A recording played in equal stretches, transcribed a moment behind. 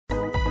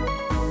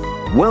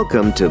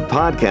Welcome to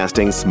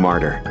Podcasting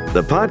Smarter,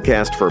 the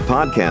podcast for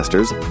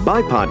podcasters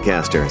by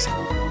podcasters.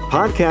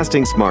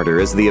 Podcasting Smarter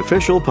is the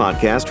official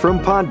podcast from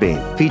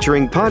Podbean,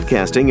 featuring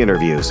podcasting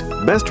interviews,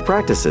 best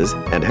practices,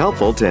 and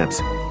helpful tips.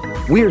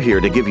 We're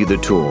here to give you the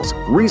tools,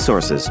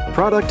 resources,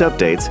 product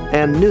updates,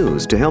 and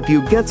news to help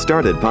you get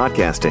started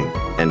podcasting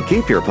and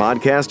keep your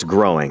podcast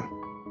growing.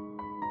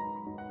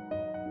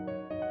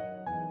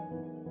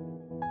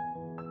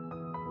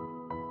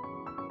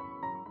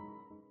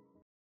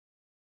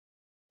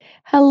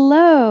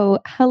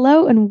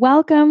 Hello, and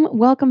welcome.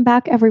 Welcome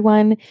back,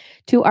 everyone,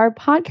 to our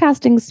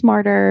Podcasting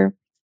Smarter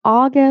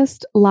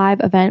August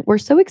live event. We're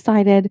so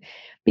excited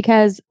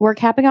because we're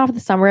capping off the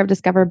summer of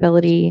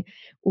discoverability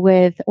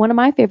with one of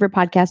my favorite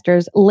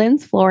podcasters,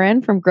 Lynz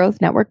Floren from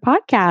Growth Network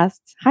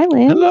Podcasts. Hi,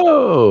 Lynz.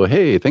 Hello.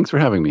 Hey, thanks for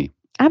having me.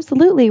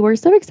 Absolutely. We're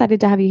so excited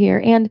to have you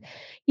here. And,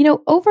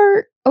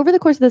 over the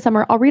course of the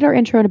summer, I'll read our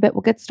intro in a bit.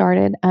 We'll get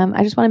started.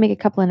 I just want to make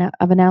a couple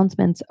of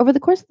announcements. Over the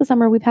course of the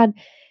summer, we've had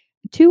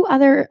 2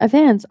 other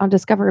events on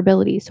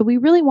discoverability. So we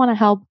really want to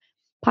help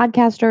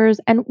podcasters,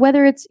 and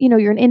whether it's,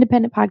 you're an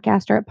independent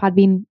podcaster at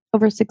Podbean,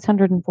 over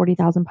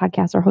 640,000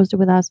 podcasts are hosted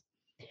with us,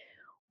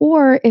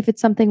 or if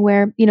it's something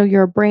where,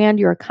 you're a brand,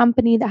 you're a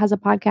company that has a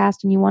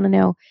podcast and you want to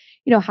know,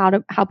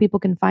 how people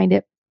can find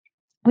it.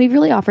 We've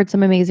really offered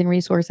some amazing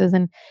resources,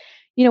 and,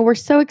 we're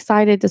so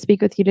excited to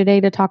speak with you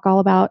today to talk all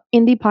about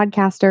indie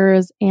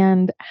podcasters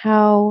and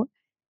how,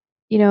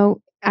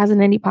 as an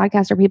indie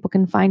podcaster, people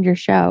can find your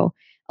show.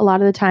 A lot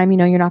of the time,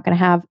 you're not going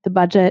to have the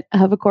budget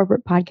of a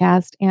corporate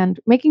podcast, and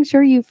making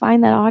sure you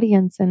find that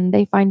audience and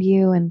they find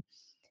you, and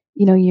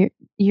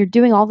you're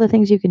doing all the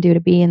things you can do to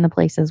be in the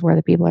places where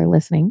the people are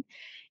listening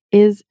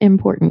is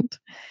important.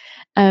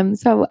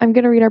 So I'm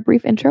going to read our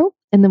brief intro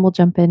and then we'll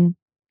jump in.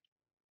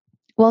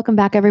 Welcome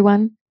back,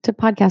 everyone, to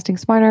Podcasting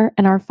Smarter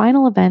and our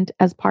final event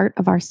as part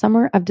of our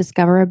Summer of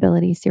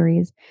Discoverability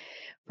series.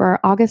 For our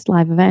August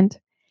live event,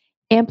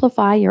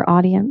 Amplify Your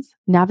Audience,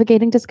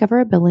 Navigating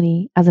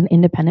Discoverability as an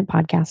Independent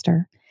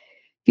Podcaster,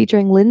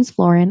 featuring Lynz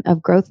Floren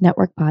of Growth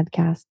Network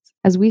Podcasts,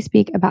 as we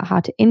speak about how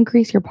to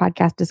increase your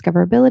podcast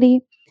discoverability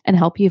and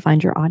help you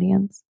find your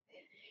audience.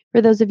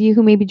 For those of you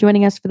who may be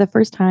joining us for the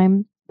first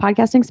time,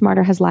 Podcasting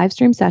Smarter has live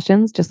stream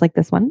sessions just like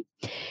this one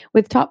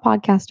with top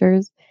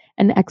podcasters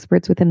and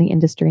experts within the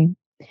industry.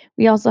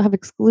 We also have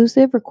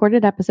exclusive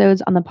recorded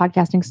episodes on the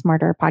Podcasting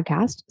Smarter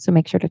podcast, so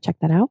make sure to check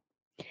that out.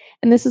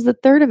 And this is the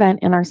 3rd event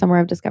in our Summer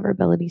of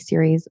Discoverability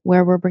series,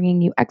 where we're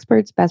bringing you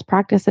experts, best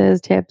practices,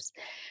 tips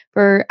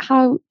for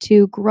how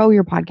to grow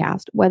your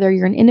podcast, whether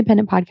you're an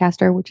independent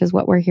podcaster, which is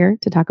what we're here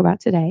to talk about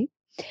today,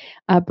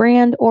 a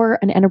brand, or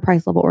an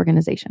enterprise level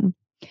organization.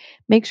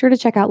 Make sure to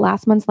check out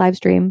last month's live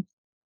stream,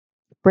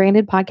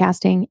 Branded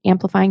Podcasting,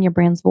 Amplifying Your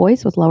Brand's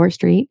Voice with Lower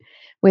Street,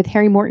 with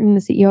Harry Morton,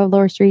 the CEO of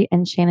Lower Street,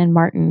 and Shannon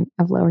Martin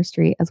of Lower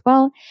Street as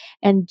well.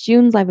 And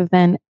June's live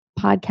event,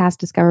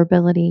 Podcast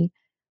Discoverability,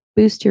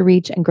 Boost Your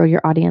Reach and Grow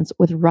Your Audience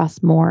with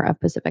Russ Moore of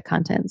Pacific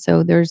Content.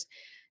 So there's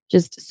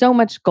just so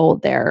much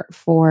gold there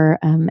for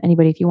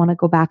anybody. If you want to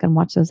go back and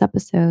watch those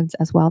episodes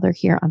as well, they're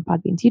here on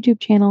Podbean's YouTube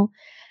channel.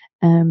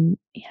 And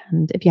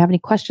if you have any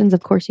questions,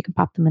 of course, you can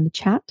pop them in the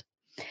chat.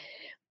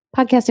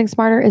 Podcasting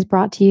Smarter is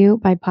brought to you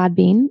by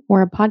Podbean.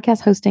 We're a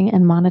podcast hosting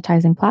and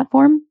monetizing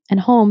platform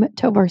and home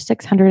to over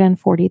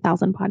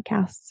 640,000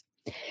 podcasts.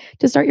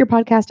 To start your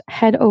podcast,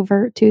 head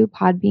over to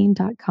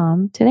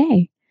podbean.com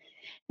today.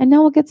 And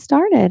now we'll get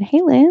started. Hey,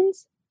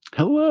 Lynz.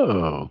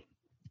 Hello.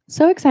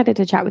 So excited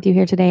to chat with you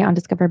here today on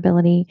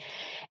discoverability.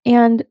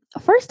 And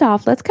first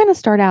off, let's kind of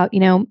start out,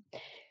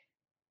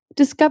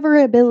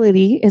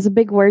 discoverability is a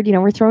big word,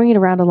 we're throwing it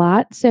around a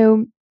lot.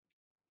 So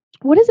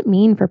what does it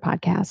mean for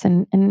podcasts,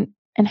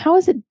 and how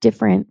is it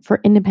different for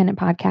independent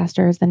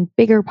podcasters than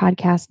bigger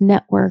podcast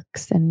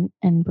networks and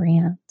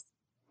brands?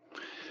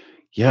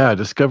 Yeah,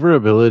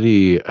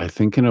 discoverability, I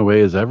think in a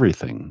way is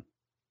everything.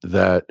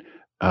 That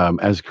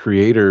as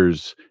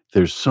creators,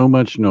 there's so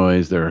much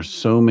noise. There are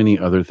so many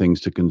other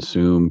things to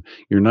consume.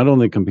 You're not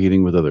only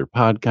competing with other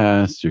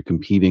podcasts, you're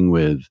competing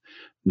with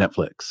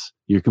Netflix,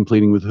 you're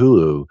competing with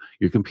Hulu,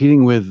 you're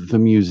competing with the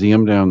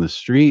museum down the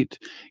street,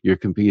 you're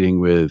competing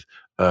with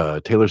a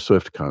Taylor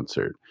Swift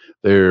concert.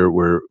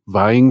 We're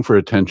vying for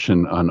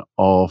attention on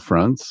all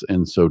fronts.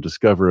 And so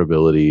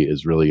discoverability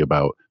is really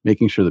about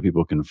making sure that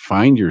people can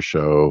find your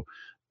show,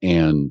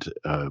 and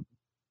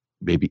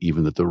maybe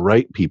even that the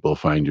right people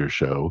find your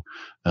show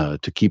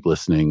to keep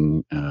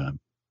listening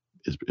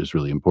is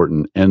really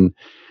important. And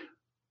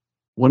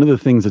one of the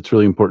things that's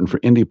really important for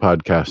indie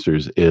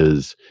podcasters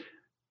is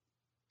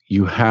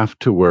you have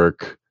to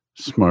work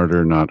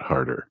smarter, not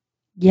harder.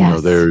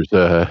 Yes.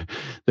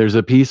 There's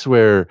a piece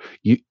where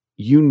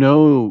you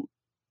know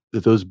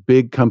that those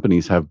big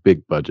companies have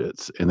big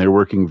budgets and they're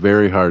working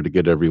very hard to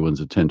get everyone's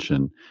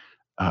attention.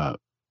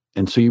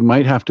 And so you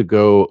might have to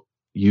go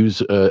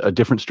use a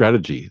different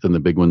strategy than the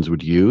big ones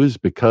would use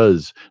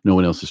because no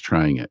one else is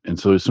trying it. And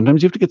so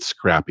sometimes you have to get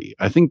scrappy.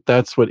 I think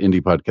that's what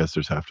indie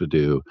podcasters have to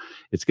do.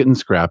 It's getting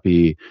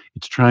scrappy.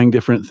 It's trying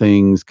different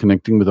things,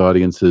 connecting with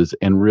audiences,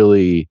 and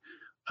really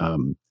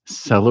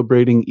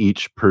celebrating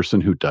each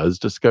person who does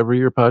discover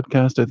your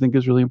podcast, I think,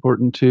 is really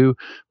important too,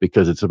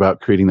 because it's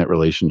about creating that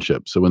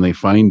relationship. So when they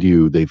find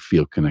you, they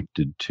feel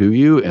connected to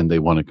you and they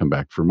want to come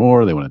back for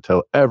more. They want to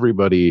tell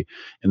everybody,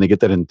 and they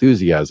get that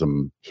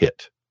enthusiasm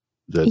hit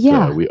that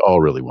Yeah. we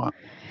all really want.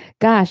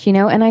 Gosh,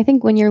 and I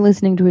think when you're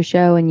listening to a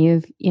show and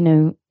you've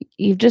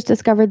just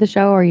discovered the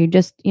show, or you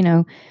just,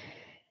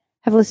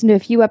 have listened to a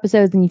few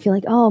episodes and you feel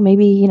like, oh,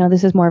 maybe,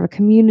 this is more of a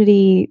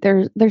community.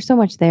 There's so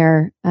much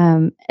there.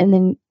 And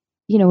then,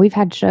 we've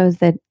had shows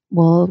that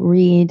will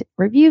read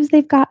reviews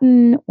they've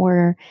gotten,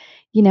 or,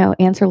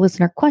 answer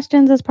listener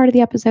questions as part of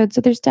the episode.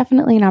 So there's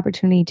definitely an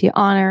opportunity to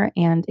honor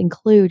and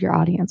include your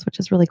audience, which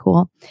is really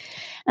cool.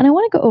 And I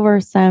want to go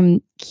over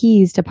some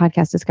keys to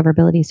podcast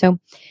discoverability. So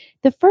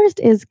the first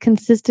is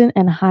consistent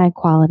and high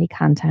quality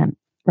content,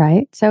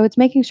 right? So it's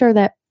making sure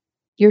that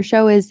your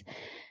show is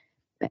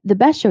the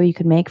best show you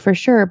can make, for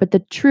sure, but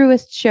the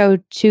truest show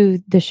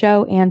to the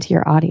show and to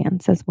your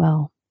audience as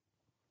well.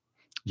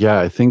 Yeah,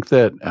 I think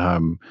that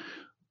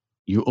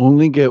you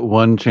only get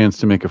one chance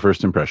to make a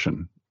first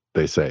impression,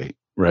 they say,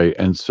 right?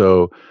 And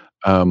so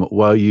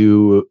while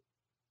you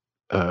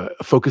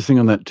focusing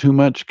on that too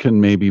much can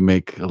maybe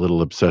make a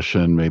little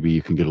obsession, maybe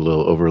you can get a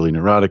little overly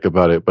neurotic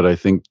about it, but I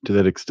think to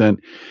that extent,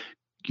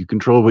 you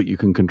control what you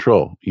can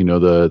control.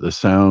 The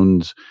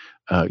sounds,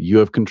 you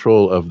have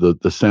control of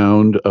the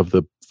sound of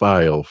the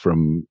file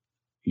from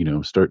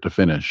start to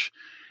finish.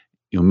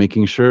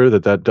 Making sure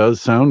that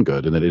does sound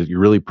good and that you're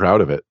really proud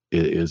of it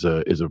is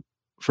a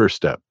first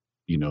step.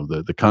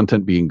 The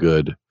content being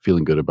good,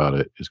 feeling good about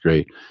it is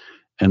great,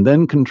 and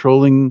then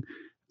controlling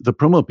the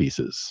promo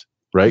pieces.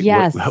 Right?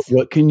 Yes.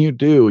 What can you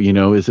do?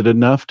 Is it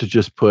enough to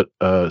just put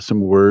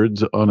some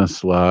words on a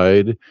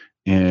slide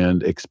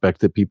and expect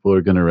that people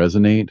are going to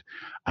resonate?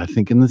 I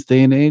think in this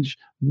day and age,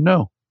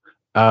 no.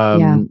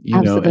 Yeah,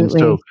 absolutely. And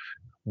so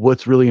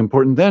what's really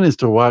important then is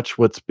to watch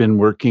what's been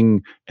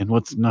working and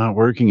what's not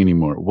working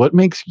anymore. What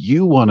makes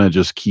you want to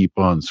just keep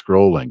on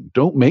scrolling?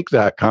 Don't make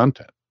that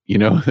content.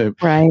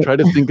 Right. Try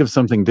to think of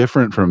something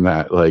different from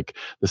that. Like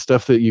the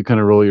stuff that you kind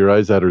of roll your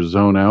eyes at or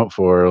zone out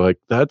for, like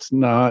that's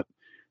not,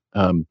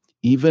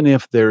 even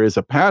if there is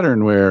a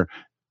pattern where,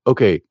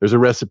 okay, there's a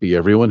recipe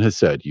everyone has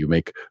said, you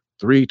make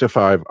 3 to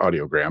 5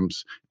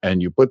 audiograms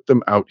and you put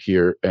them out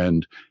here,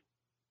 and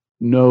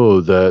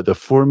no, the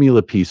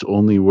formula piece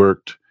only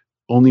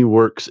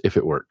works if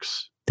it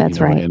works. That's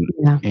right.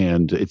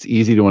 And it's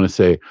easy to want to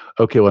say,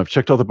 okay, well, I've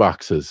checked all the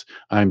boxes,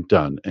 I'm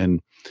done.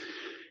 And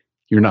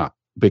you're not,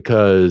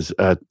 because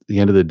at the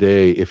end of the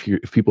day, if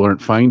people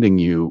aren't finding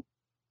you,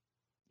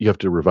 you have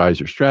to revise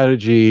your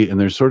strategy,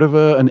 and there's sort of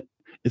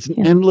it's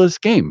an endless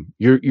game.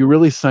 You're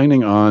really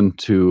signing on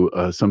to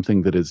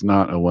something that is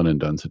not a one and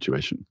done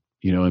situation,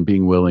 and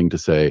being willing to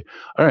say,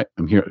 all right,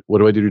 I'm here. What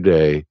do I do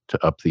today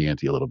to up the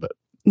ante a little bit?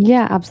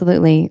 Yeah,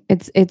 absolutely.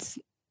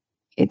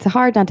 It's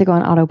hard not to go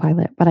on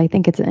autopilot, but I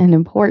think it's an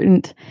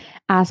important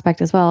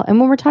aspect as well. And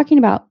when we're talking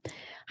about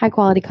high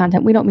quality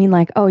content, we don't mean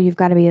like, oh, you've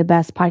got to be the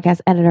best podcast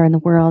editor in the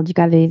world. You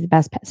got to be the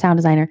best sound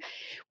designer.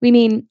 We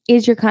mean,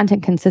 is your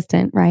content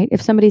consistent, right?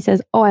 If somebody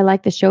says, oh, I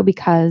like the show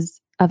because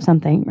of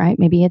something, right?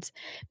 Maybe it's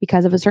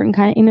because of a certain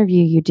kind of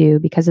interview you do,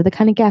 because of the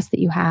kind of guests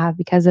that you have,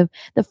 because of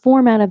the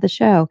format of the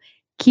show.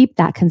 Keep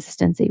that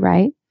consistency,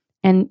 right?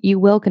 And you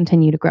will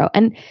continue to grow.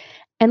 And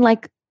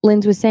like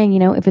Lynz was saying,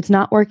 if it's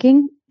not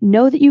working,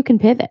 know that you can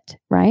pivot,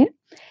 right?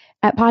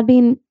 At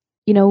Podbean,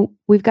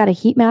 we've got a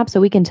heat map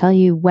so we can tell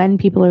you when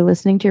people are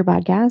listening to your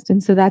podcast.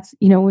 And so that's,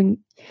 when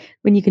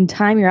you can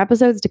time your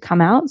episodes to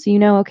come out, so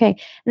okay. And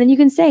then you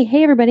can say,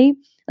 hey, everybody,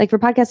 like for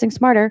Podcasting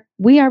Smarter,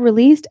 we are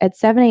released at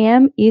 7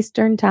 a.m.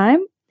 Eastern time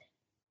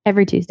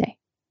every Tuesday.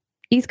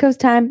 East Coast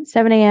time,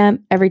 7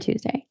 a.m. every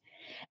Tuesday.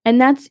 And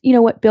that's,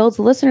 what builds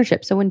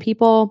listenership. So when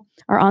people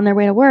are on their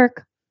way to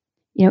work,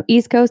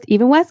 East Coast,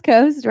 even West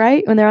Coast,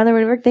 right? When they're on their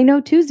way to work, they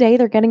know Tuesday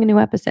they're getting a new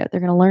episode.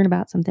 They're going to learn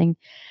about something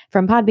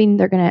from Podbean.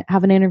 They're going to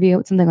have an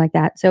interview, something like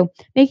that. So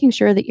making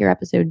sure that your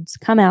episodes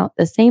come out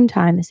the same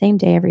time, the same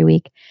day every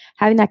week,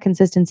 having that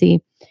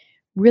consistency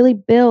really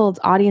builds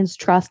audience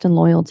trust and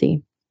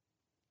loyalty.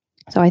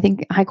 So I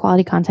think high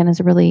quality content is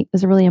a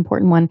really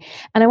important one.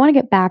 And I want to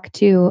get back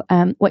to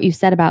what you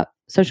said about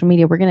social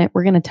media. We're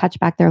gonna touch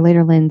back there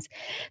later, Lynz.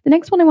 The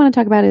next one I want to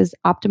talk about is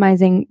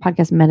optimizing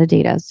podcast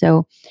metadata.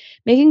 So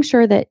making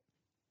sure that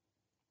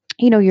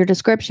your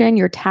description,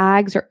 your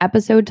tags, or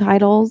episode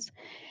titles,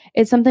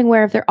 it's something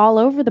where if they're all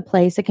over the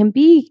place, it can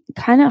be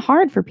kind of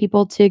hard for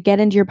people to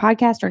get into your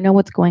podcast or know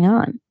what's going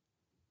on.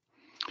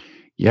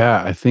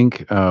 Yeah, I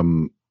think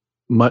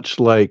much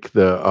like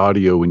the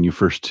audio, when you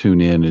first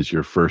tune in is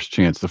your first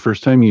chance. The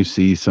first time you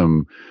see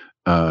some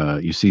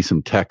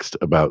text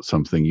about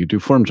something, you do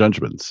form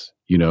judgments.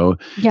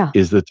 Yeah.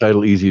 Is the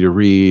title easy to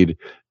read,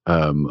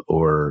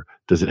 or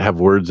does it have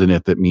words in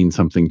it that mean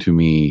something to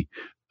me?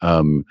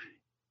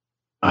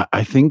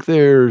 I think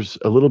there's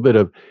a little bit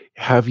of,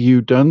 have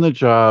you done the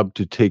job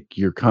to take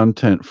your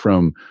content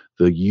from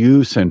the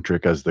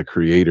you-centric as the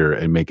creator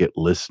and make it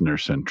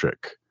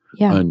listener-centric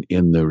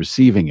in the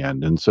receiving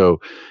end? And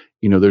so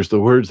there's the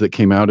words that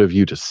came out of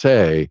you to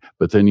say,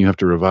 but then you have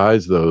to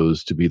revise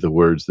those to be the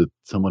words that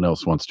someone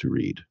else wants to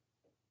read.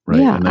 Right.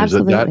 Yeah, And there's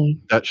absolutely.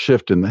 that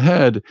shift in the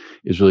head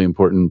is really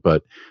important.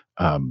 But,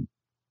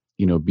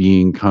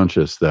 being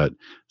conscious that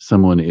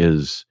someone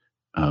is,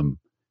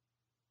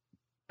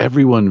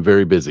 everyone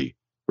very busy,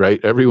 right?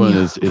 Everyone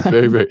Yeah, is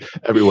very, right. very,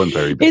 everyone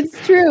very busy.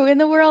 It's true. In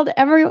the world,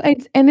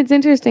 it's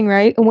interesting,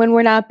 right? When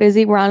we're not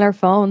busy, we're on our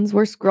phones,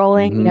 we're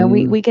scrolling, Hmm.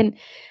 we can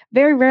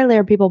very rarely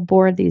are people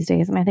bored these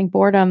days. And I think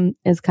boredom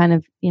is kind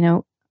of,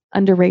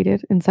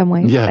 underrated in some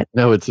ways. Yeah, But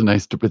no, it's a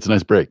nice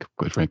break,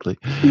 quite frankly.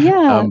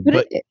 yeah,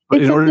 but But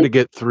it's in order something. to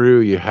get through,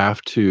 you have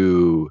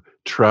to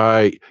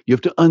you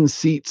have to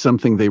unseat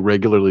something they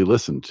regularly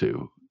listen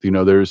to.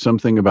 There's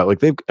something about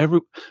like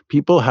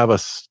people have a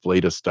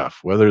slate of stuff,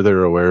 whether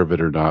they're aware of it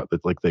or not,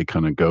 that like they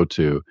kind of go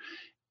to.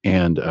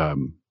 And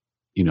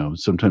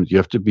sometimes you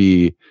have to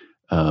be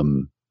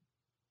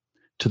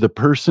to the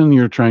person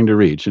you're trying to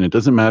reach, and it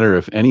doesn't matter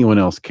if anyone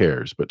else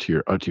cares, but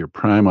to your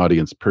prime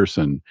audience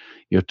person,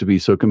 you have to be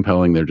so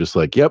compelling. They're just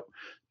like, yep,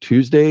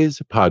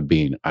 Tuesdays,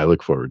 Podbean, I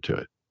look forward to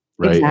it.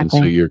 Right. And so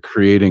Exactly. you're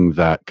creating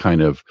that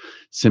kind of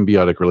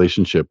symbiotic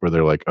relationship where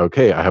they're like,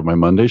 okay, I have my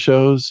Monday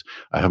shows,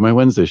 I have my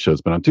Wednesday shows,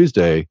 but on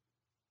Tuesday,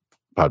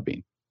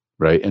 Podbean.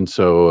 Right. And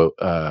so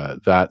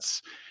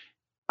that's,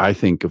 I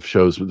think of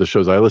the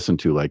shows I listen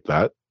to like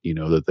that,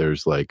 that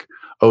there's like,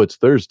 oh, it's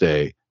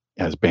Thursday.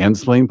 Has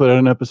Bandsplain put out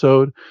an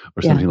episode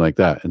or Yeah. something like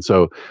that? And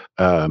so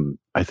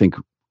I think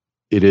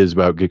it is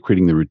about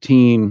creating the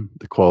routine,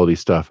 the quality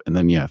stuff, and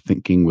then, yeah,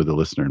 thinking with the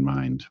listener in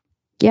mind.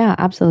 Yeah,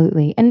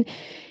 absolutely. And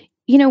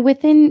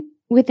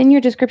within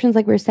your descriptions,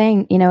 like we were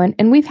saying,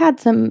 and we've had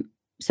some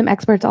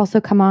experts also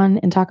come on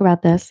and talk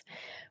about this,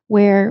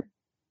 where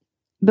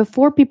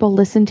before people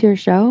listen to your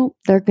show,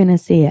 they're going to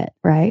see it,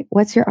 right?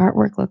 What's your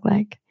artwork look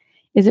like?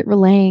 Is it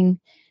relaying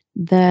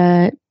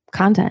the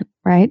content,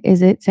 right?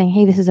 Is it saying,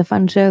 hey, this is a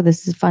fun show,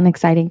 this is fun,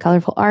 exciting,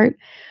 colorful art?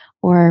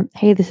 Or,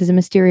 hey, this is a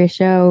mysterious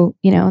show,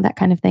 that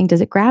kind of thing.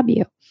 Does it grab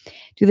you?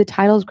 Do the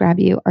titles grab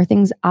you? Are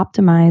things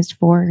optimized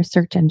for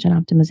search engine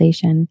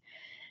optimization?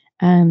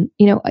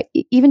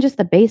 Even just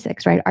the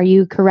basics, right? Are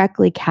you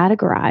correctly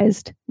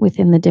categorized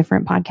within the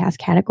different podcast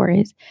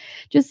categories?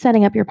 Just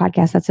setting up your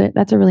podcast,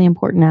 that's a really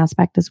important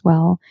aspect as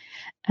well.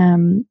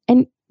 And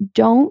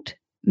don't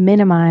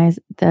minimize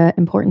the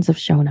importance of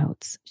show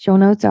notes. Show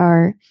notes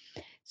are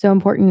so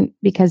important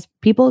because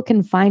people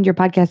can find your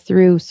podcast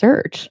through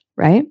search,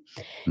 right?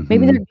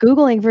 Maybe Hmm. they're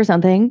Googling for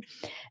something.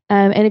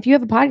 And if you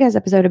have a podcast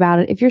episode about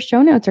it, if your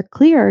show notes are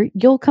clear,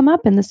 you'll come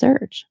up in the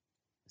search.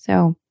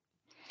 So,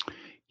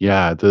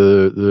 Yeah,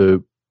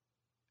 the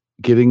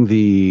getting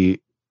the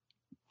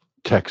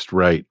text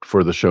right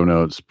for the show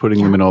notes, putting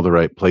yeah. them in all the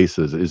right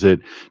places. Is it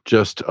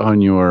just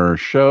on your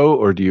show,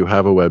 or do you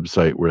have a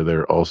website where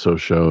they're also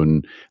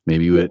shown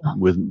maybe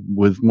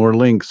with more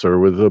links or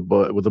with a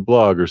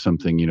blog or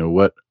something?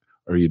 What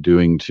are you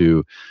doing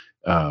to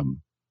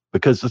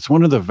because that's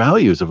one of the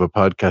values of a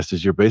podcast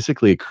is you're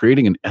basically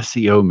creating an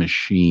SEO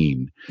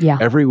machine. Yeah.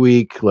 Every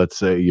week, let's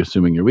say, you're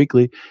assuming you're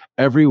weekly,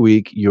 every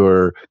week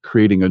you're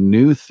creating a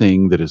new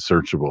thing that is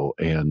searchable,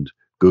 and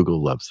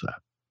Google loves that.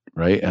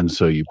 Right. And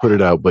so you put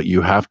it out, but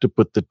you have to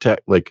put the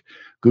text, like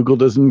Google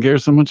doesn't care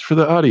so much for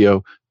the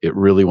audio. It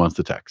really wants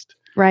the text.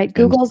 Right. And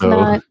Google's so,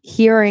 not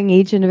hearing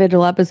each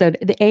individual episode.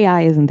 The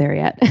AI isn't there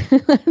yet.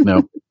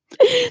 no.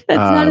 That's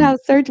not Um, how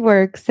search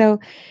works. So,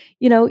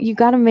 you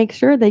got to make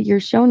sure that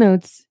your show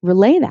notes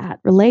relay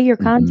your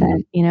mhm.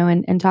 content,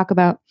 and talk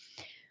about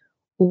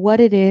what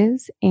it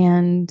is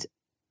and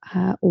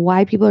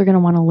why people are going to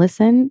want to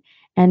listen,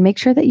 and make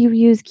sure that you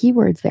use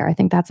keywords there. I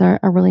think that's a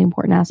really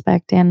important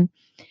aspect. And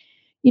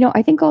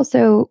I think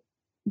also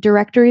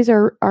directories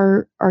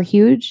are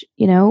huge,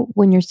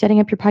 when you're setting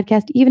up your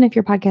podcast, even if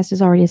your podcast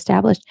is already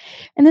established.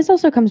 And this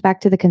also comes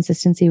back to the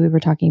consistency we were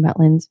talking about,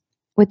 Lynz.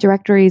 With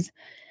directories,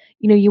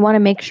 you want to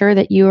make sure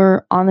that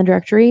you're on the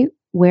directory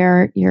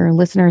where your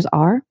listeners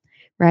are,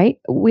 right?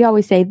 We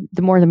always say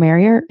the more the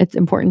merrier. It's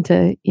important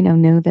to,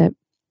 know that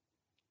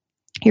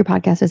your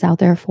podcast is out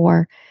there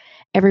for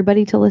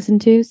everybody to listen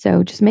to.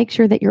 So just make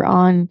sure that you're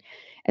on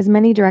as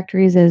many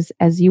directories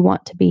as you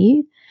want to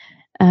be.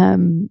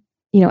 Um,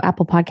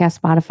 Apple Podcasts,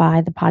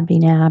 Spotify, the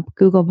Podbean app,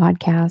 Google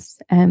Podcasts,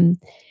 and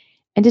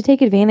to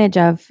take advantage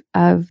of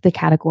the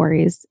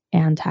categories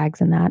and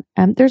tags in that.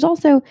 There's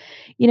also,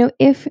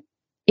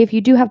 if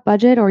you do have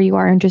budget or you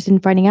are interested in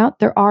finding out,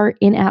 there are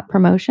in-app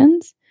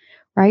promotions,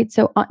 right?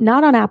 So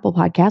not on Apple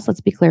Podcasts.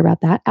 Let's be clear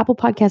about that. Apple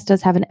Podcasts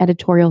does have an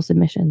editorial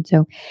submission,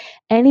 so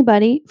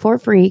anybody for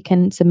free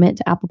can submit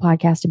to Apple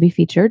Podcasts to be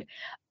featured.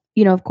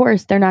 Of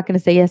course, they're not going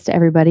to say yes to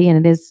everybody,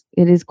 and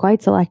it is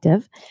quite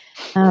selective.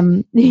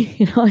 I'm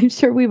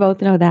sure we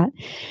both know that.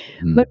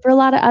 Mhm. But for a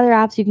lot of other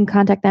apps, you can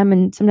contact them,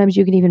 and sometimes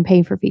you can even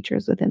pay for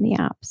features within the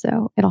app.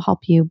 So it'll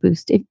help you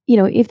boost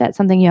if that's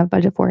something you have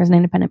budget for as an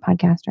independent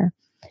podcaster.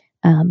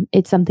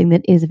 It's something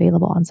that is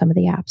available on some of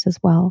the apps as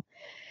well.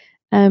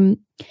 Um,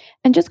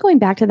 and just going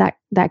back to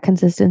that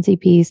consistency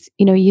piece,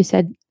 you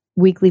said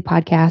weekly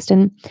podcast,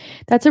 and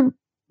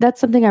that's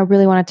something I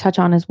really want to touch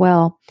on as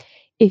well.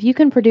 if you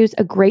can produce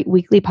a great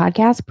weekly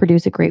podcast,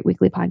 produce a great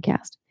weekly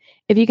podcast.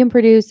 If you can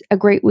produce a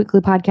great weekly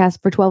podcast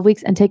for 12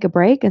 weeks and take a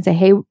break and say,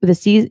 hey, the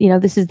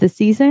season, this is the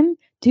season,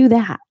 do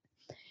that.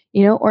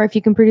 Or if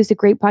you can produce a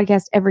great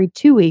podcast every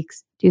 2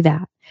 weeks, do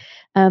that.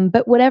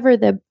 But whatever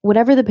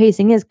the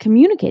pacing is,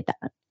 communicate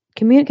that.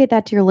 Communicate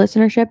that to your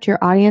listenership, to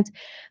your audience.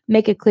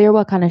 Make it clear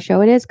what kind of show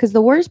it is. Because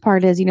the worst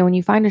part is, when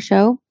you find a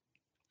show,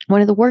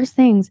 one of the worst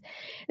things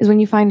is when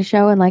you find a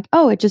show and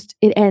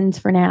it ends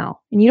for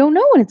now. And you don't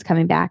know when it's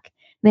coming back.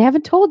 They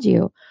haven't told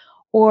you.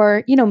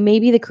 Or,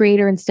 maybe the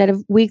creator, instead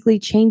of weekly,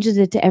 changes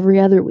it to every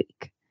other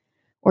week.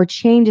 Or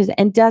changes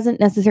and doesn't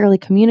necessarily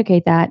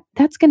communicate that.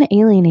 That's going to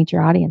alienate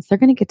your audience. They're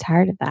going to get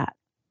tired of that.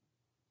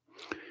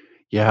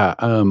 Yeah,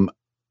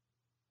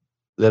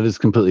 that is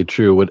completely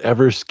true.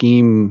 Whatever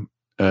scheme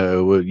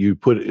what you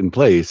put in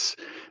place,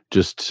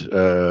 just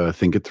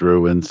think it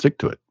through and stick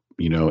to it.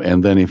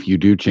 And then if you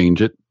do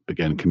change it,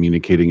 again,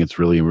 communicating, it's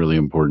really, really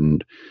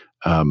important.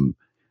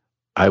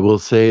 I will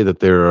say that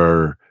there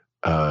are,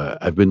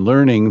 I've been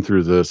learning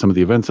through some of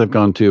the events I've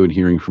gone to and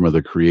hearing from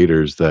other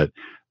creators that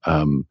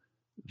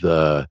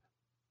the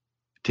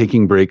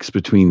taking breaks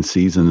between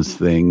seasons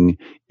thing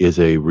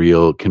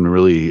can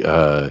really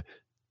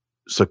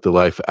suck the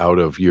life out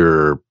of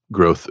your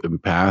growth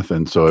and path.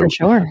 And so For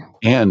sure.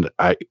 And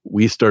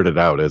we started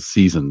out as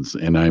seasons,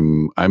 and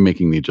I'm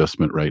making the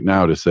adjustment right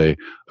now to say,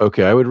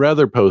 okay, I would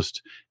rather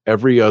post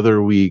every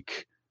other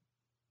week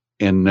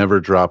and never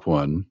drop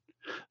one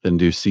than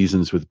do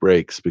seasons with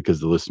breaks, because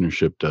the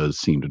listenership does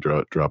seem to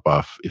drop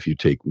off if you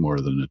take more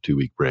than a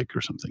 2-week break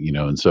or something,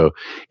 And so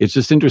it's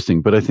just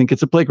interesting, but I think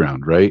it's a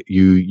playground, right?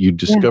 You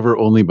discover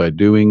only by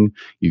doing.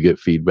 You get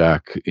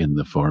feedback in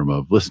the form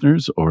of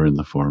listeners or in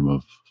the form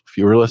of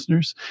fewer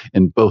listeners,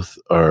 and both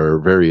are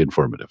very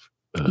informative.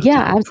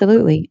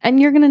 Absolutely. And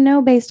you're going to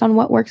know based on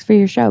what works for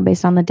your show,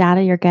 based on the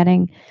data you're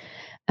getting.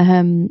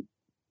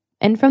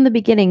 And from the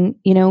beginning,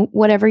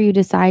 whatever you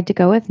decide to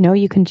go with, know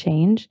you can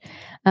change,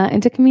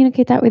 and to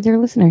communicate that with your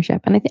listenership.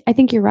 And I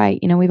think you're right.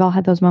 We've all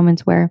had those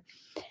moments where,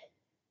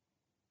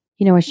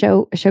 a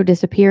show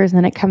disappears and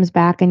then it comes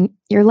back and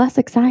you're less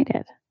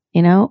excited,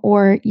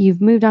 or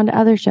you've moved on to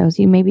other shows.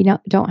 You maybe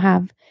don't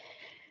have,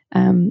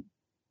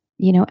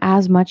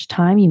 as much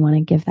time you want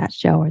to give that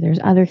show, or there's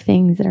other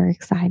things that are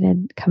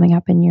excited coming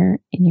up in your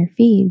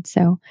feed.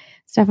 So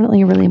it's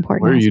definitely a really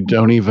important where aspect. you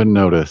don't even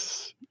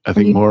notice. I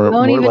think more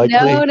likely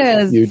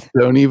you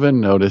don't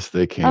even notice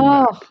they came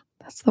back.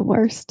 That's the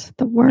worst.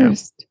 The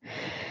worst.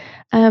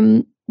 Yeah.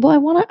 Well,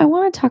 I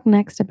want to talk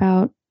next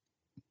about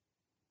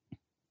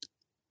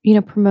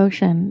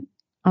promotion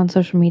on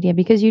social media,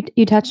 because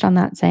you touched on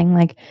that,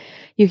 saying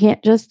you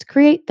can't just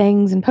create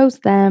things and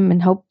post them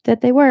and hope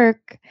that they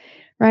work,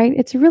 right?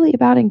 It's really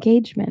about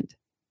engagement.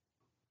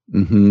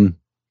 Mm-hmm.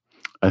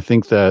 I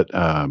think that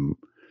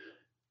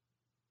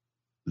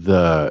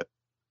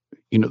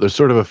there's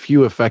sort of a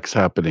few effects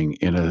happening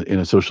in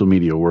a social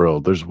media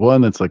world. There's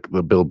one that's like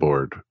the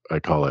billboard, I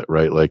call it,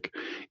 right? Like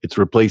it's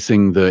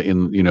replacing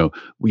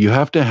you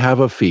have to have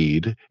a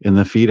feed, and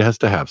the feed has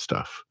to have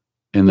stuff.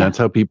 And that's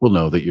how people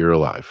know that you're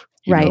alive.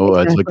 Right.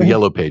 Exactly. It's like the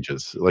yellow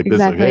pages, like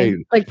exactly. this,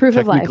 hey, like proof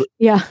of life.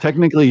 Yeah.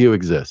 Technically you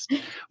exist,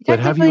 but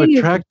have you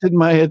attracted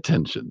my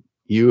attention?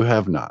 You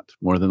have not,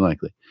 more than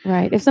likely.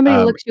 Right. If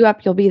somebody looks you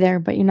up, you'll be there,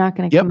 but you're not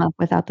going to come up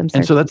without them searching.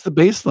 And so that's the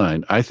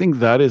baseline. I think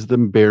that is the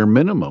bare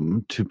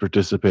minimum to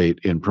participate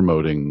in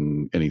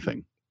promoting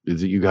anything. Is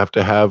that you have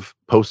to have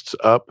posts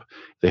up.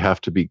 They have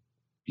to be,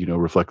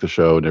 reflect the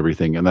show and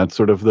everything. And that's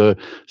sort of the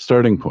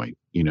starting point,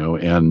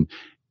 and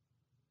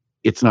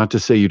it's not to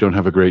say you don't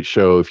have a great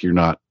show if you're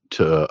not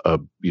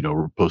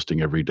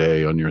posting every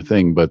day on your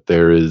thing, but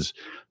there is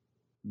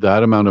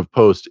that amount of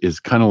post is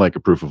kind of like a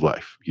proof of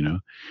life,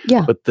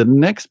 Yeah. But the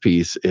next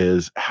piece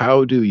is,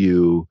 how do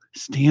you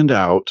stand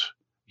out?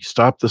 You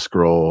stop the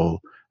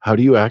scroll. How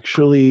do you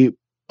actually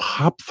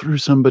pop through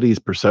somebody's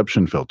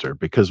perception filter?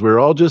 Because we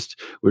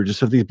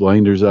just have these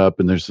blinders up,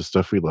 and there's the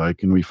stuff we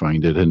like and we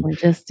find it, and we're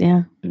just,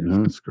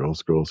 scroll.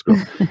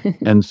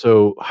 And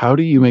so how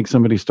do you make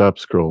somebody stop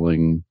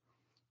scrolling?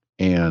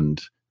 And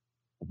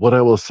what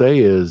I will say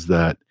is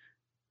that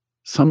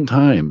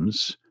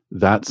sometimes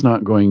that's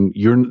not going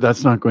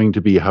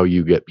to be how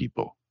you get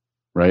people,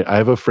 right? I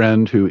have a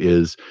friend who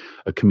is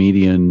a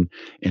comedian,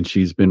 and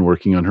she's been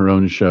working on her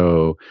own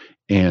show,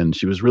 and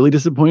she was really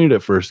disappointed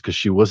at first because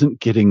she wasn't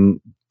getting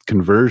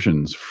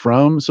conversions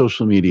from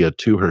social media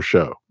to her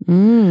show.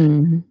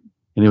 And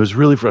it was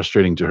really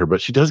frustrating to her,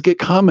 but she does get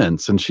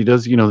comments, and she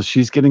does,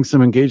 she's getting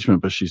some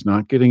engagement, but she's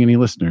not getting any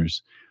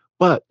listeners.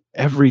 But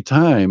every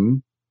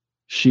time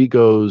she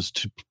goes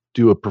to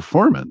do a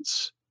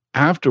performance,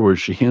 afterwards,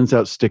 she hands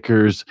out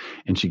stickers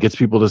and she gets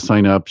people to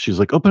sign up. She's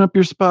like, open up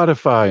your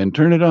Spotify and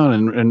turn it on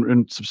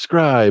and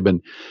subscribe.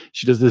 And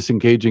she does this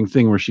engaging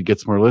thing where she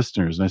gets more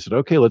listeners. And I said,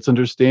 okay, let's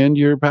understand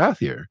your path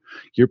here.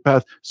 Your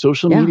path,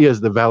 social media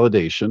is the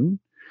validation.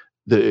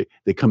 They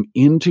come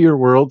into your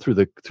world through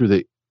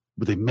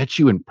they met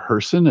you in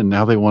person, and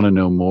now they want to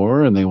know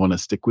more, and they want to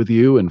stick with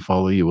you and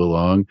follow you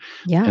along.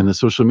 Yeah. And the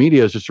social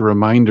media is just a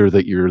reminder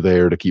that you're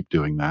there to keep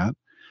doing that.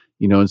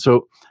 And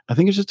so I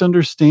think it's just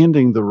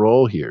understanding the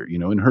role here.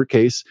 In her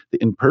case,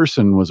 the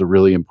in-person was a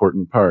really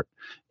important part.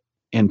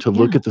 And to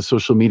look Yeah. at the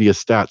social media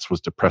stats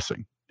was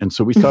depressing. And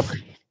so we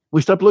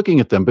stopped looking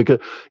at them because,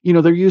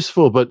 they're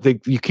useful, but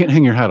you can't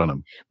hang your hat on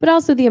them. But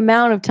also the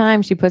amount of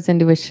time she puts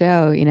into a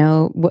show,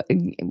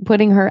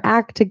 putting her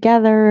act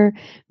together,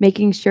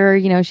 making sure,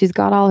 she's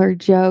got all her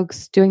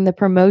jokes, doing the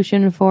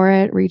promotion for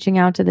it, reaching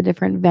out to the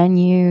different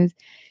venues.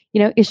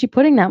 Is she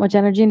putting that much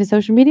energy into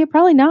social media?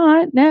 Probably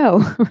not. No,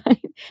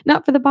 right?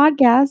 Not for the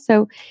podcast.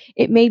 So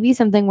it may be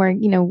something where,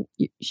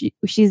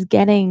 she's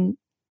getting,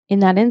 in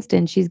that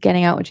instance, she's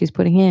getting out what she's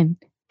putting in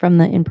from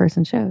the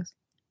in-person shows.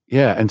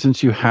 Yeah, and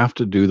since you have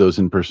to do those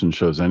in-person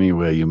shows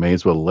anyway, you may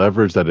as well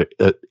leverage that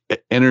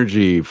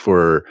energy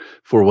for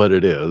what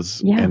it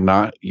is, Yeah.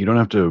 and you don't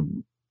have to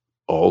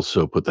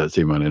also put that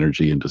same amount of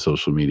energy into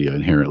social media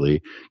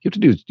inherently. You have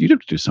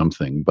to do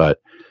something, but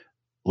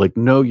like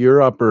know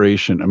your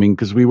operation. I mean,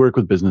 because we work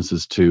with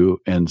businesses too,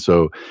 and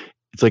so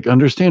it's like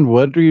understand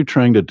what are you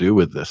trying to do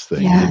with this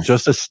thing? Is it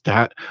just a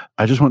stat?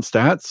 I just want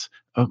stats.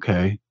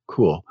 Okay,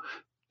 cool.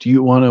 Do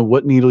you want to,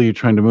 what needle are you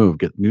trying to move?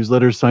 Get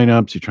newsletter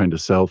signups? You're trying to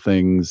sell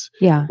things?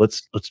 Yeah.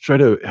 Let's try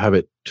to have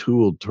it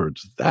tooled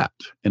towards that.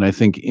 And I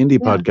think indie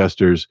Yeah.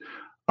 podcasters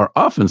are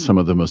often some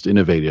of the most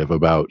innovative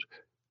about,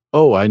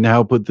 oh, I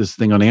now put this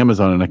thing on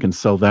Amazon and I can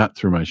sell that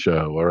through my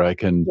show, or I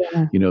can,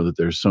 that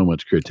there's so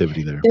much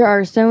creativity there. There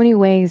are so many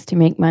ways to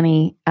make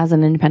money as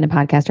an independent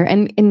podcaster.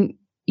 And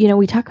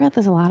we talk about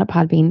this a lot at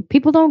Podbean.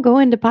 People don't go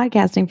into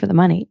podcasting for the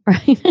money,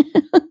 right?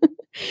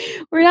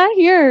 We're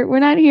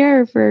not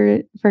here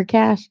for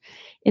cash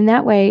in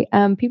that way.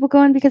 People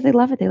go in because they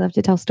love it. They love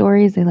to tell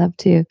stories. They love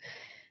to,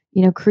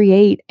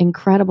 create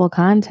incredible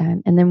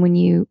content. And then when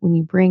you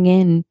bring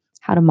in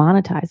how to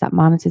monetize, that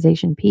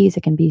monetization piece,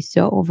 it can be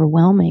so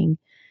overwhelming.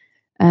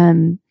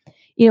 And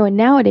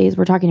nowadays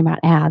we're talking about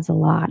ads a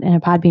lot. And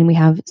at Podbean, we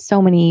have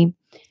so many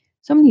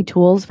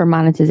tools for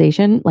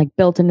monetization, like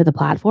built into the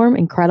platform,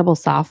 incredible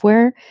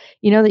software,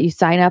 that you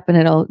sign up and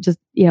it'll just,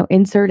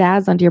 insert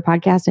ads onto your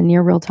podcast in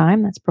near real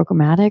time. That's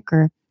programmatic,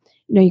 or,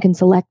 you can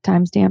select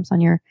timestamps on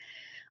your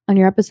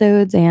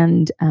episodes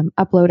and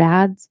upload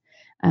ads,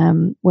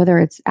 whether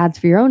it's ads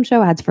for your own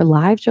show, ads for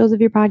live shows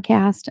of your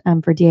podcast,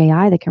 for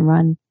DAI that can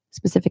run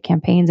specific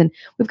campaigns. And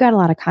we've got a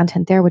lot of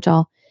content there, which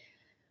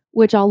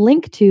I'll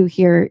link to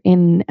here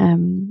in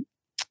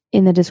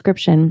the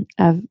description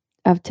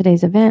of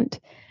today's event.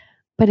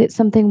 But it's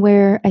something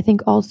where I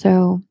think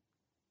also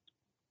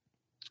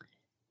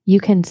you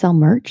can sell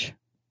merch.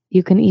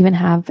 You can even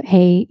have,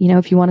 hey,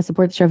 if you want to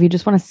support the show, if you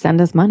just want to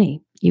send us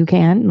money, you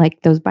can, like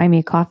those buy me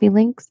a coffee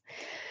links.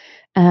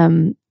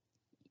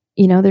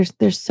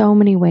 There's so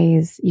many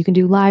ways you can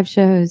do live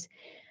shows.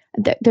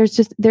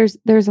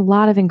 There's a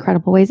lot of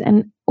incredible ways.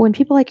 And when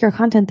people like your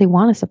content, they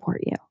want to support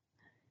you,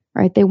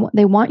 right?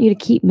 They want you to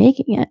keep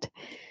making it.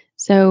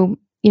 So,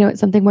 it's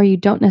something where you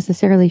don't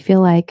necessarily feel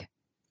like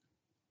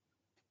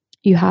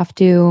you have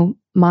to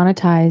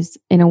monetize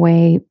in a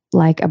way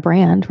like a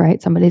brand,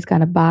 right? Somebody's got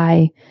to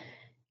buy,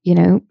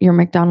 your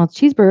McDonald's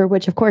cheeseburger,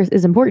 which of course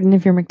is important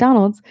if you're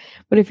McDonald's.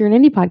 But if you're an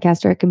indie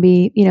podcaster, it can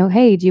be,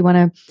 hey, do you want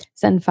to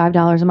send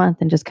 $5 a month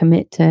and just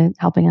commit to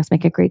helping us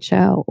make a great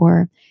show?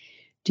 Or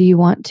do you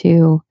want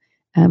to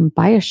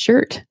buy a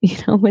shirt,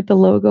 with the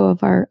logo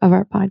of our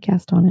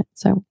podcast on it?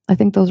 So I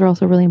think those are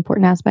also really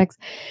important aspects,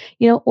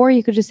 or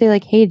you could just say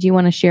like, hey, do you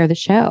want to share the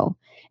show?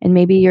 And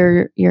maybe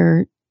you're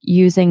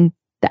using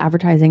the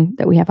advertising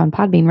that we have on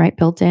Podbean, right?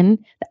 Built in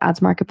the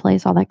ads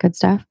marketplace, all that good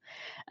stuff.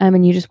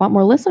 And you just want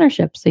more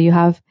listenership. So you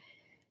have,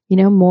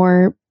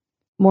 more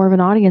of an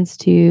audience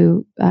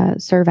to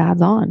serve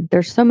ads on.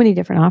 There's so many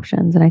different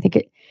options. And I think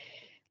it,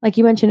 like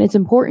you mentioned, it's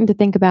important to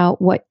think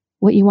about what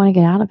you want to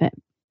get out of it.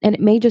 And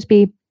it may just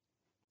be,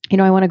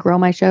 I want to grow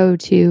my show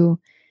to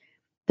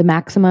the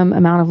maximum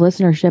amount of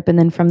listenership. And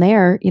then from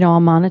there,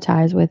 I'll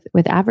monetize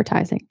with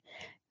advertising.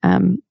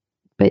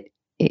 But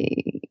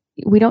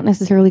we don't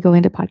necessarily go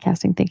into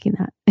podcasting thinking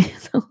that.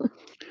 So.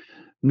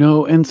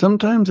 No, and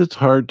sometimes it's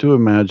hard to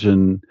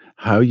imagine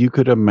how you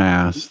could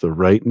amass the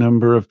right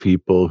number of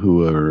people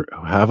who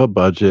have a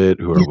budget,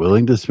 who are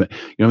willing to spend.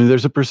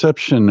 There's a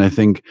perception, I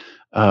think,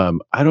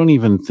 I don't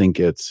even think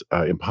it's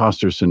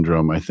imposter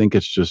syndrome. I think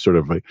it's just sort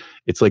of like,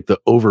 it's like the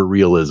over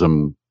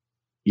realism.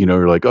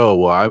 You're like, oh,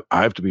 well,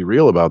 I have to be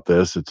real about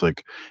this. It's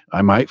like,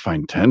 I might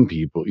find 10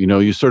 people,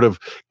 you sort of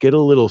get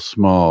a little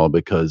small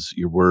because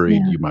you're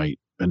worried you might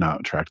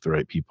not attract the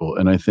right people.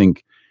 And I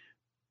think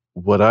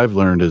what I've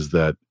learned is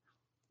that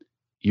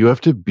you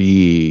have to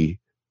be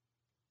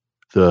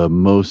the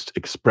most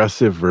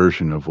expressive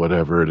version of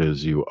whatever it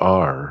is you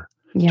are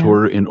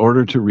in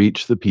order to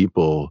reach the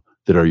people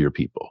that are your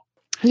people.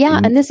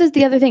 Yeah. And this is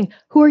the other thing.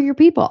 Who are your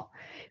people?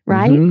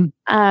 Right. Mm-hmm.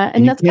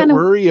 And that's you can't kind of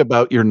worry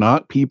about your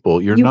not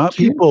people. Your not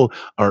people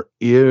are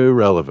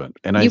irrelevant.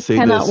 And I say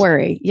cannot this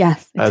worry.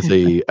 Yes.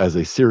 Exactly. as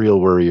a serial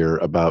worrier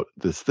about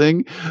this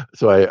thing.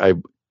 So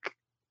I'm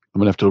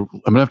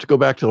gonna have to go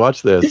back to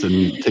watch this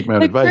and take my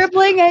own advice.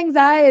 Crippling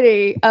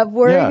anxiety of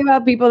worrying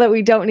about people that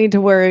we don't need to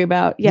worry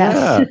about.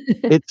 Yes.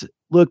 Yeah.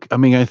 Look, I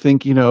mean, I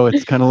think,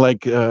 it's kind of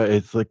like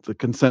it's like the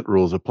consent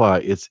rules apply.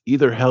 It's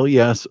either hell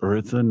yes or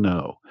it's a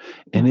no.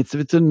 Yeah. And if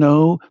it's a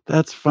no,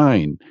 that's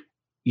fine.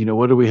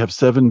 What do we have?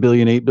 7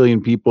 billion, 8 billion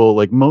people.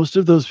 Like most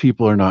of those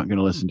people are not going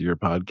to listen to your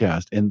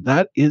podcast. And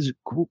that is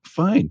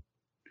fine.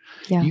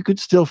 Yeah. You could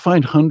still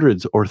find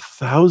hundreds or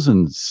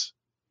thousands.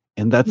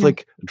 And that's Yeah.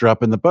 like a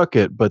drop in the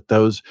bucket. But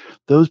those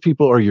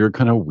people are you're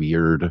kind of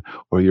weird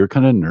or you're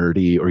kind of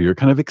nerdy or you're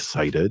kind of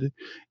excited.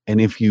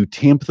 And if you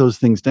tamp those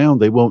things down,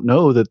 they won't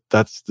know that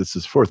this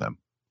is for them.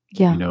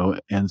 Yeah.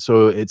 And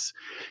so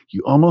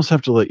you almost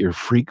have to let your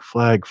freak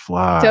flag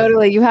fly.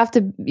 Totally. You have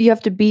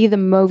to be the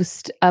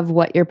most of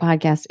what your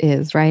podcast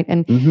is, right?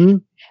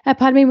 And at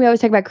Podbean, we always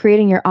talk about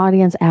creating your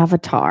audience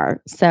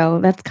avatar. So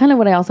that's kind of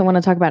what I also want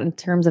to talk about in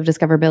terms of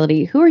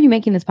discoverability. Who are you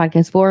making this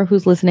podcast for?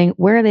 Who's listening?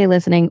 Where are they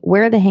listening?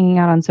 Where are they hanging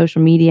out on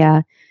social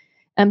media?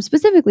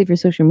 Specifically for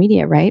social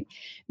media, right?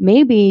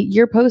 Maybe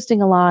you're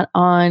posting a lot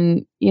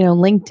on,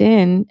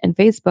 LinkedIn and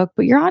Facebook,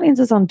 but your audience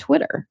is on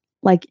Twitter.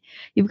 Like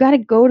you've got to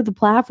go to the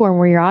platform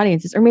where your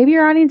audience is, or maybe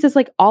your audience is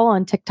like all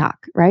on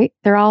TikTok, right?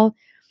 They're all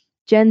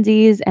Gen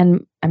Zs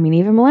and I mean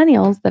even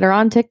millennials that are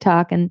on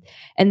TikTok and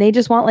they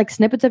just want like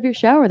snippets of your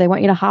show, or they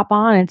want you to hop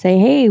on and say,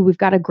 hey, we've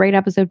got a great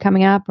episode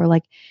coming up, or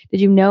like,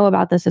 did you know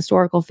about this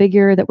historical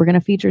figure that we're going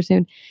to feature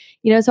soon?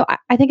 So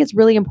I think it's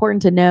really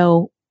important to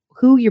know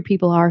who your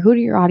people are, who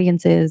your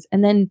audience is,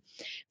 and then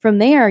from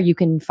there you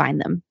can find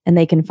them and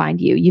they can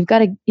find you. You've got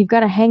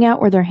to hang out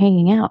where they're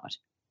hanging out.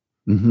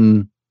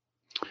 Mm-hmm.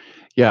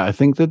 Yeah, I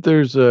think that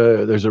there's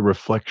a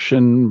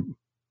reflection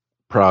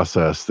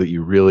process that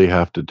you really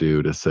have to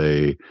do to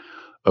say,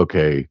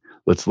 okay,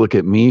 let's look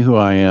at me, who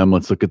I am.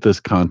 Let's look at this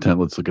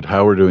content. Let's look at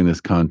how we're doing this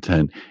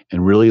content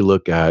and really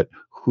look at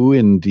who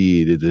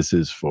indeed this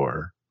is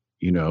for,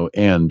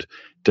 and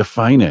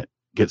define it,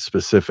 get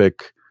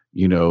specific,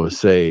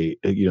 say,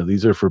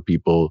 these are for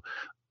people.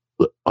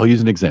 I'll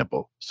use an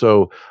example.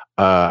 So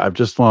I've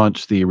just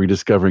launched the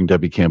Rediscovering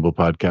Debbie Campbell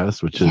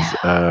podcast, which is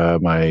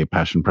my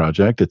passion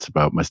project. It's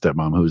about my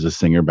stepmom, who was a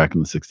singer back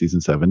in the 60s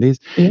and 70s.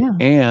 Yeah.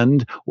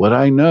 And what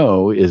I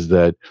know is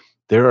that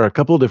there are a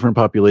couple of different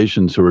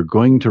populations who are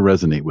going to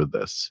resonate with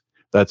this.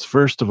 That's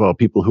first of all,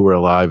 people who were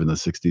alive in the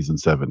 60s and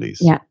 70s.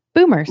 Yeah.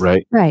 Boomers.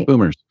 Right?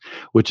 Boomers,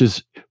 which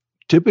is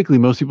typically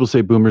most people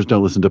say boomers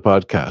don't listen to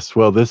podcasts.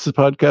 Well,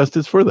 podcast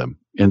is for them.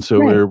 And so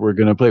we're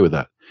going to play with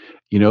that.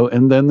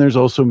 And then there's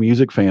also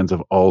music fans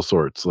of all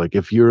sorts. Like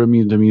if you're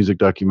into music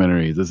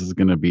documentaries, this is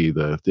going to be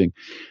the thing.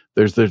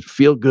 There's the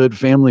feel good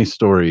family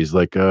stories,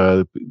 like,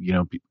 and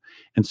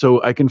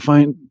so I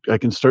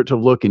can start to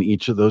look in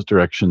each of those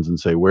directions and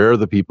say, where are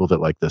the people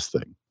that like this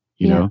thing?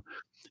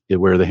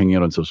 Where are they hanging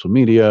out on social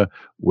media?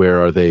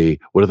 Where are they?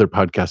 What other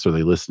podcasts are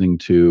they listening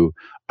to?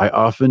 I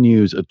often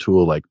use a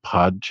tool like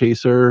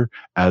Podchaser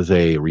as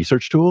a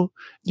research tool.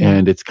 Yeah.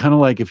 And it's kind of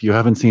like, if you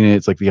haven't seen it,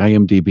 it's like the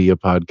IMDb of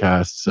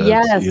podcasts.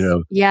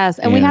 Yes.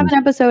 And we have an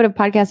episode of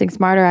Podcasting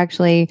Smarter,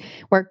 actually,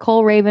 where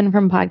Cole Raven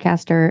from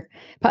Podchaser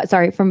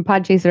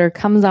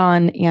comes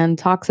on and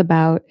talks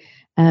about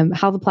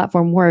how the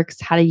platform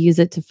works, how to use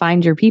it to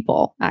find your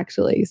people,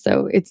 actually.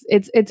 So it's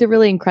a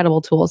really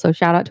incredible tool. So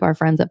shout out to our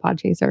friends at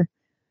Podchaser.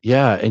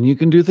 Yeah, and you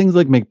can do things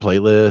like make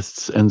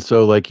playlists. And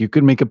so like you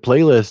can make a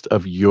playlist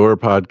of your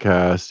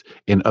podcast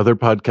and other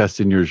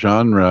podcasts in your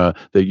genre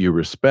that you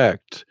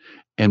respect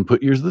and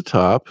put yours at the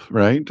top,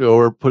 right?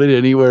 Or put it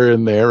anywhere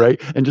in there, right?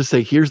 And just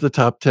say, here's the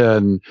top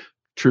 10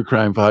 true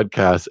crime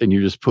podcasts. And you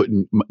just put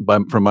in,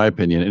 from my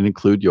opinion, and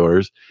include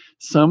yours.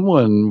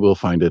 Someone will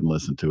find it and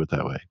listen to it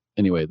that way.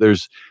 Anyway,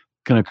 there's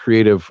kind of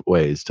creative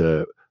ways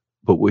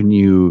but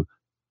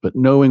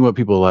knowing what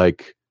people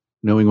like,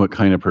 knowing what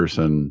kind of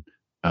person,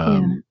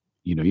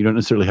 you don't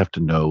necessarily have to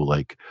know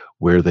like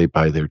where they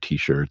buy their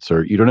t-shirts,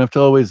 or you don't have to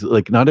always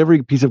like, not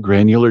every piece of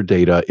granular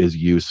data is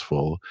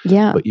useful,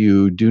 but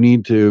you do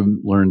need to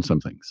learn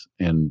some things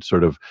and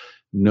sort of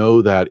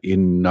know that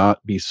and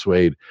not be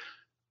swayed.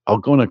 I'll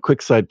go on a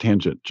quick side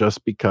tangent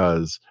just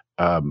because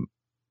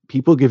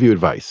people give you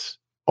advice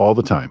all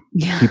the time.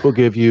 Yeah.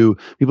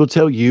 People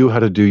tell you how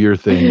to do your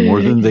thing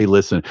more than they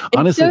listen.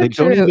 Honestly, they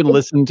don't even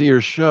listen to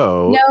your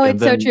show. No,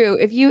 it's so true.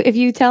 If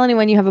you tell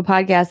anyone you have a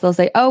podcast, they'll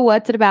say, "Oh,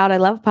 what's it about? I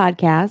love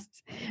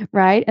podcasts."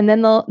 Right? And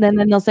then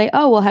they'll say,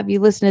 "Oh, well, have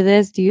you listened to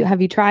this?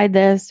 Have you tried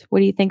this? What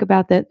do you think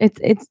about that?"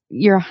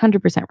 You're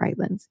 100% right,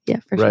 Lynz. Yeah,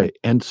 for sure. Right.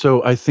 And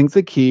so I think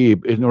the key,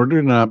 in order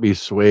to not be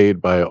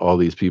swayed by all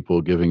these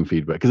people giving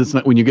feedback, because it's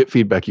not, when you get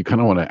feedback, you kind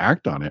of want to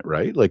act on it,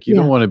 right? Like you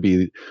don't want to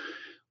be.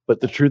 But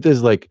the truth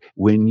is, like,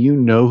 when you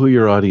know who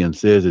your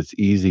audience is, it's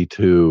easy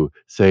to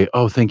say,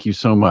 oh, thank you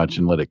so much,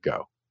 and let it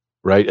go,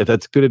 right?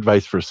 That's good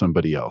advice for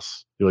somebody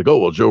else. You're like, oh,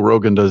 well, Joe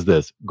Rogan does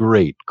this.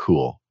 Great,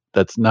 cool.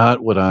 That's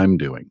not what I'm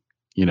doing,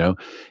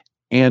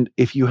 And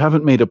if you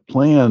haven't made a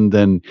plan,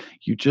 then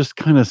you just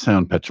kind of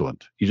sound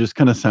petulant. You just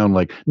kind of sound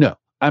like, no,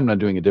 I'm not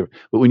doing it different.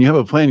 But when you have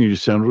a plan, you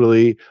just sound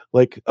really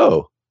like,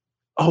 oh,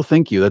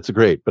 thank you. That's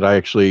great. But I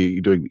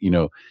actually doing,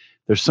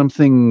 there's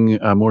something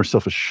more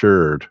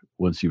self-assured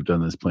once you've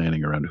done this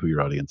planning around who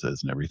your audience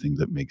is and everything,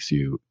 that makes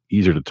you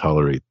easier to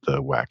tolerate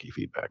the wacky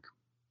feedback.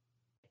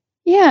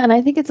 Yeah, and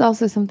I think it's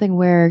also something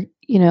where,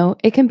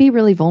 it can be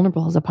really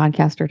vulnerable as a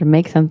podcaster to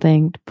make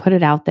something, to put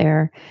it out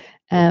there.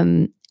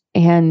 Um,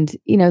 and,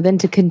 then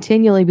to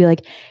continually be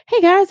like,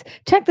 hey guys,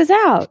 check this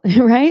out.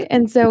 Right.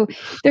 And so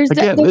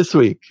Again, there, this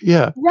week.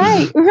 Yeah.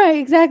 right, right,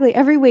 exactly.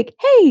 Every week,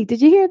 hey,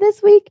 did you hear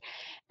this week?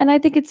 And I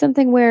think it's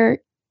something where,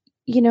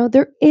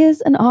 there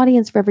is an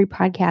audience for every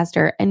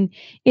podcaster. And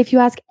if you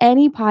ask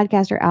any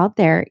podcaster out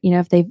there,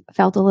 if they've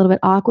felt a little bit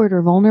awkward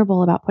or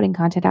vulnerable about putting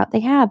content out, they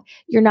have.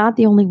 You're not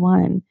the only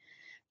one.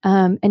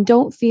 And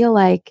don't feel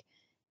like,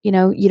 you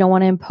don't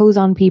want to impose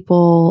on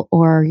people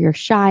or you're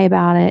shy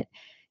about it.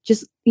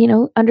 Just,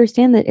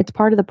 understand that it's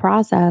part of the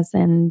process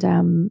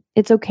and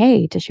it's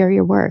okay to share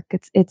your work.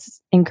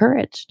 It's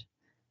encouraged.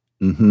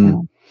 Hmm.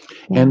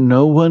 Yeah. And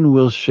no one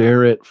will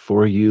share it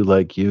for you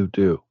like you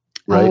do,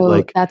 right? Oh,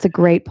 Like that's a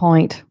great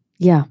point.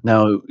 Yeah.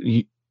 now,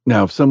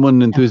 now, if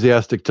someone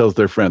enthusiastic tells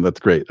their friend, that's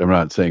great. I'm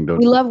not saying don't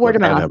We love let word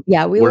of that mouth. happen.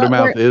 Yeah, Word of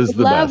mouth we is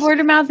the love best. word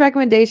of mouth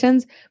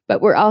recommendations,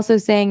 but we're also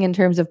saying in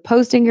terms of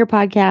posting your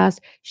podcast,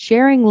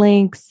 sharing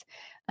links,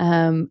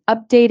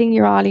 updating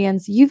your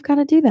audience, you've got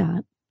to do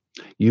that.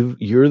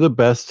 You're the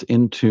best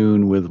in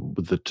tune with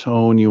the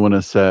tone you want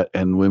to set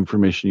and the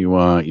information you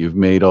want. You've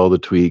made all the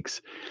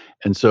tweaks.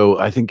 And so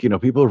I think,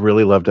 people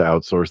really love to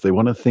outsource. They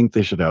want to think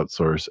they should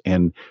outsource.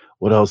 And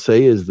what I'll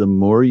say is the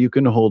more you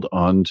can hold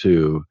on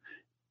to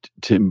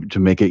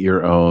make it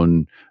your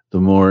own,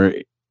 the more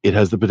it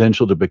has the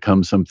potential to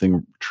become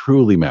something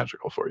truly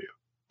magical for you.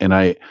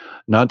 And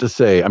not to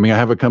say, I mean, I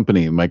have a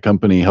company. My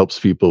company helps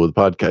people with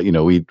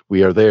podcast.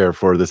 We are there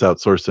for this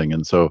outsourcing,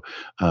 and so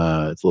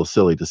it's a little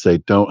silly to say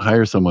don't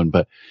hire someone,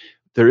 but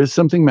there is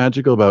something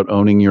magical about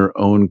owning your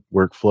own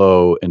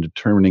workflow and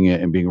determining it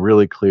and being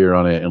really clear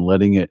on it and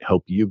letting it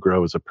help you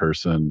grow as a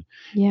person.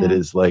 That Yeah.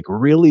 is like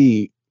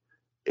really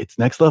it's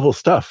next level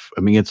stuff.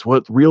 I mean, it's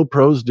what real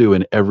pros do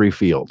in every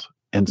field.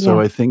 And so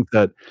Yeah. I think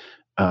that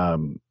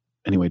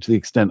anyway, to the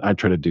extent I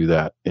try to do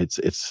that, it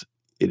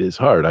is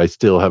hard. I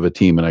still have a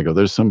team and I go,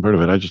 there's some part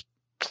of it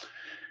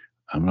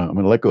I'm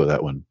gonna let go of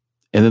that one.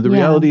 And then the Yeah.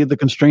 reality of the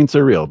constraints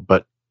are real,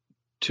 but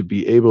to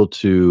be able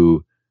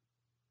to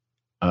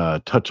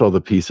touch all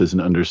the pieces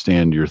and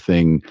understand your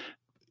thing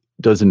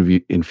does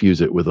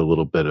infuse it with a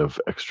little bit of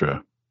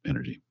extra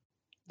energy.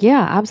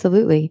 Yeah,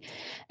 absolutely.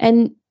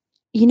 And,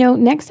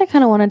 next I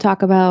kind of want to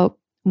talk about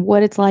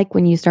what it's like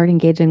when you start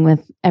engaging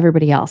with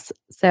everybody else.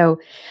 So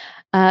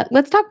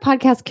let's talk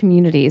podcast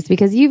communities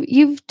because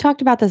you've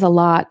talked about this a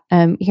lot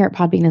here at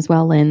Podbean as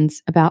well, Lynz,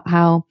 about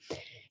how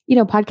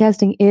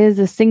podcasting is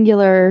a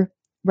singular,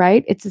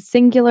 right? It's a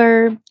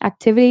singular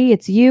activity.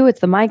 It's you,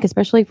 it's the mic,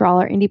 especially for all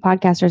our indie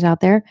podcasters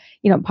out there.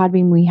 At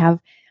Podbean we have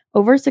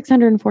over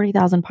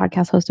 640,000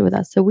 podcasts hosted with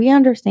us, so we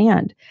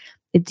understand.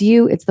 It's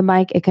you, it's the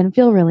mic. It can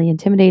feel really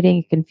intimidating.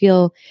 It can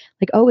feel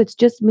like, oh, it's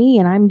just me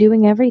and I'm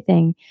doing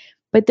everything.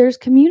 But there's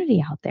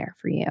community out there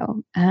for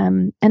you.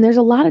 And there's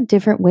a lot of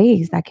different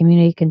ways that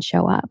community can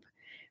show up,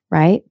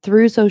 right?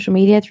 Through social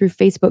media, through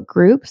Facebook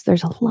groups.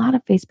 There's a lot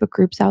of Facebook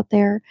groups out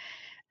there.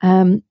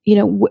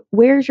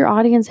 Where's your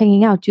audience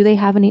hanging out? Do they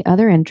have any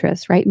other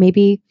interests, right?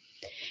 Maybe,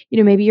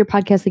 maybe your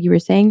podcast, like you were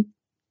saying,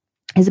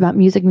 is about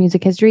music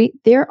history.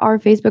 There are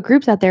Facebook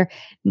groups out there,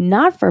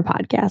 not for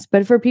podcasts,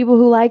 but for people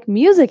who like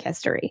music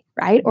history,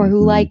 right? Or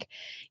who Mhm. like,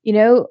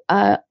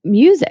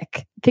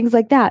 music, things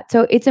like that.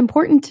 So it's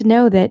important to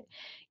know that,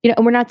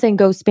 and we're not saying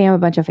go spam a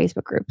bunch of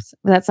Facebook groups.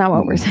 That's not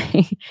what we're Mhm.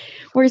 saying.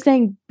 We're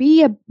saying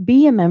be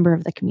a member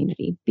of the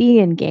community, be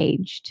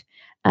engaged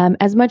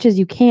as much as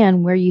you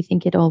can, where you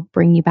think it'll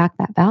bring you back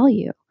that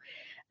value.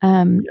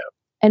 Um, Yeah.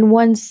 and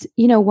once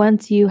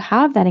you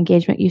have that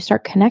engagement, you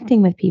start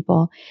connecting with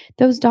people,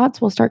 those dots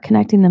will start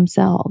connecting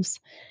themselves,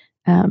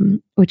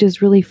 which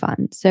is really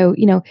fun. So,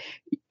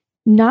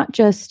 not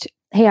just,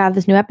 hey, I have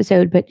this new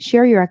episode, but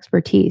share your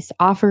expertise,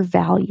 offer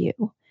value.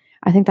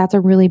 I think that's a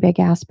really big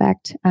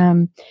aspect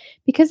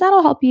because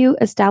that'll help you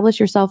establish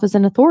yourself as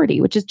an authority,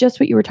 which is just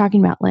what you were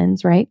talking about,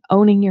 Lynz, right?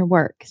 Owning your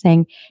work,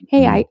 saying,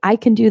 hey, Mhm. I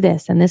can do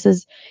this. And this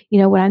is,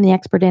 what I'm the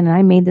expert in. And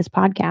I made this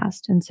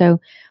podcast. And so,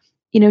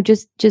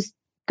 just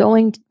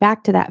going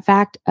back to that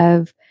fact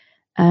of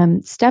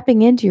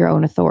stepping into your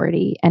own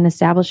authority and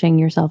establishing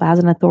yourself as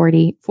an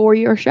authority for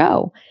your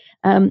show,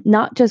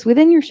 not just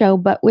within your show,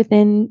 but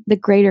within the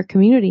greater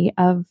community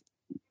of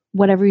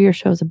whatever your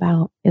show's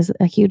about is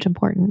a huge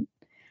important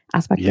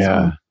aspect as Yeah,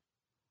 well.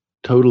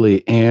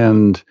 totally.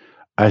 And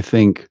I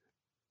think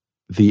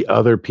the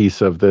other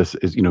piece of this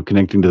is,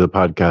 connecting to the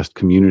podcast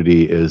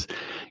community is,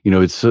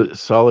 it's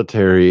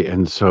solitary.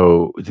 And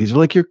so these are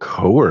like your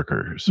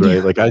coworkers, right?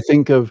 Yeah. Like I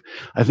think of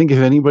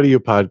anybody who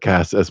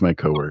podcasts as my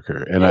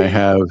coworker, and I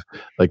have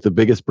like the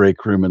biggest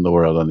break room in the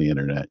world on the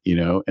internet,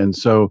 And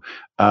so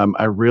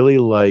I really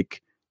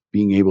like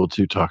being able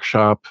to talk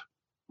shop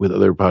with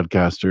other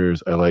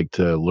podcasters. I like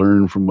to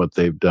learn from what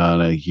they've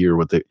done. I hear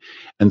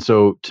and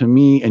so to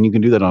me, and you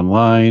can do that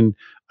online.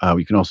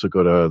 You can also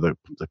go to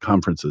the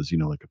conferences,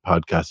 like a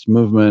podcast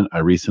movement. I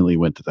recently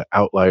went to the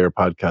Outlier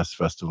Podcast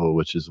Festival,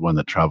 which is one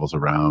that travels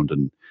around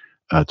and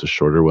it's a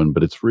shorter one,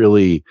 but it's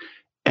really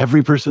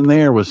every person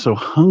there was so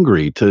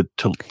hungry to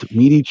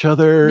meet each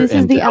other This is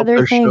and to the help other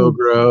their show thing.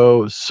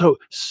 grow.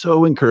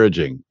 So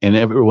encouraging. And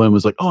everyone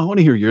was like, "Oh, I want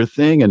to hear your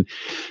thing." And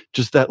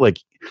just that like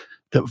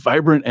the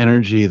vibrant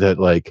energy that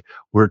like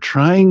we're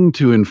trying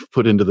to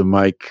put into the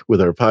mic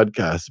with our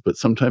podcast, but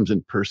sometimes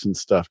in-person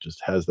stuff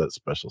just has that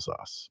special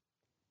sauce.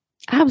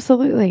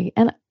 Absolutely.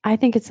 And I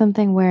think it's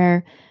something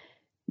where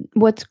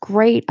what's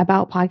great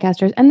about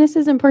podcasters, and this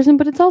is in person,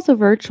 but it's also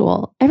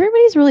virtual,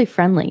 everybody's really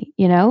friendly,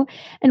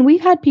 and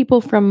we've had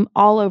people from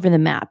all over the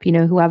map,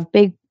 who have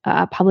big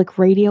public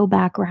radio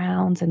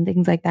backgrounds and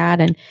things like that,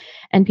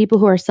 and people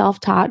who are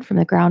self-taught from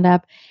the ground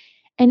up.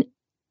 And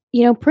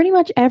pretty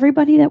much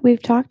everybody that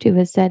we've talked to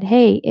has said,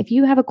 hey, if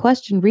you have a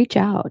question, reach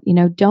out,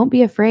 don't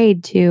be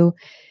afraid to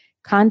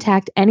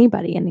contact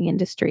anybody in the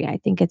industry. I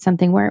think it's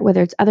something where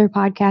whether it's other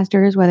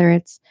podcasters, whether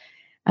it's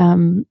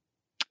um,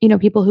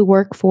 people who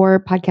work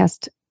for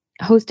podcast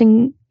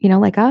hosting,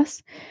 like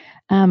us,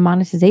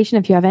 monetization.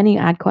 If you have any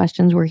ad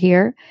questions, we're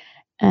here.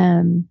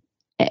 And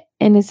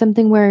it's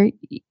something where,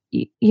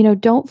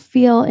 don't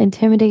feel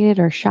intimidated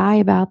or shy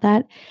about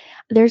that.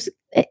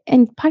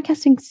 And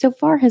podcasting so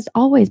far has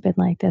always been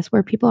like this,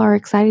 where people are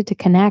excited to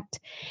connect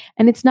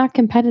and it's not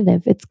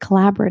competitive, it's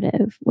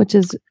collaborative, which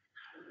is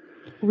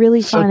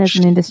really fun as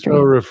an So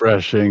industry.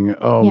 refreshing.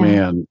 Oh Yeah.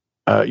 man.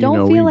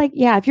 Don't feel like,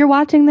 if you're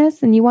watching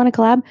this and you want to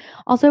collab,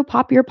 also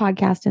pop your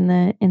podcast in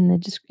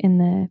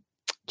the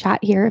chat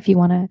here if you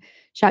want to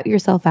shout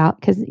yourself out,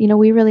 because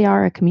we really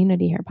are a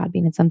community here at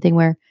Podbean. It's something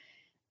where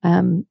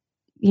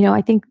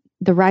I think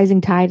the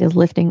rising tide is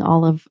lifting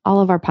all of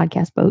our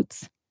podcast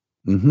boats.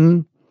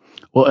 Mm-hmm.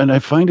 Well, and I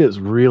find it's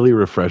really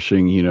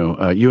refreshing. You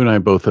and I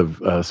both have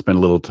spent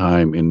a little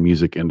time in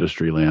music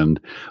industry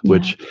land,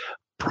 which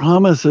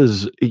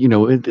promises,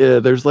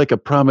 there's like a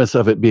promise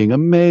of it being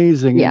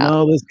amazing and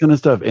all this kind of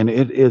stuff. And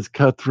it is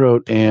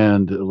cutthroat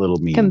and a little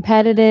mean.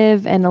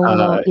 Competitive and a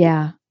little,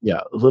 Yeah,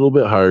 a little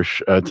bit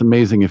harsh. It's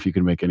amazing if you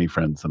can make any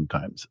friends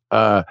sometimes.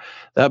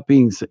 That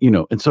being said,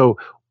 and so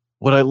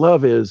what I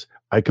love is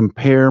I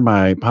compare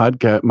my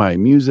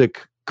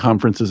music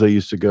conferences I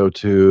used to go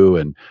to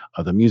and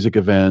the music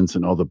events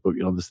and all the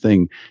this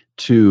thing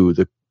to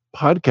the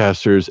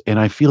podcasters, and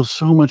I feel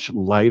so much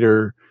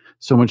lighter,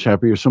 so much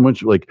happier, so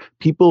much like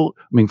people.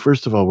 I mean,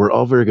 first of all, we're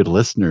all very good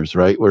listeners,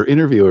 right? We're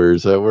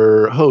interviewers,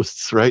 we're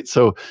hosts, right?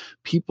 So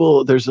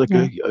people, there's like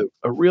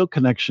a real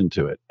connection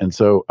to it, and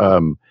so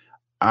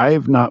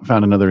I've not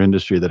found another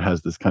industry that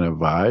has this kind of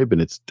vibe,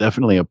 and it's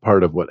definitely a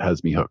part of what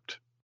has me hooked.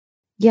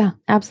 Yeah,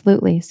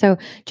 absolutely. So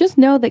just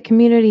know that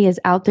community is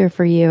out there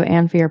for you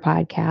and for your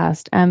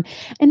podcast. And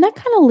that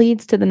kind of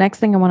leads to the next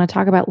thing I want to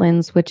talk about,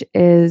 Lynz, which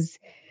is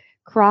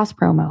cross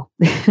promo,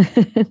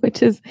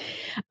 which is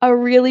a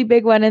really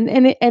big one.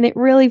 And it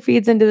really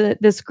feeds into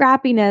the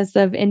scrappiness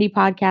of indie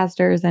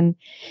podcasters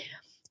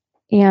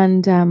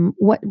and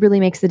what really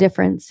makes the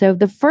difference. So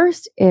the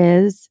first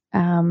is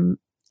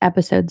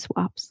episode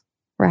swaps.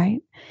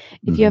 Right.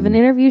 If you have an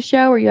interview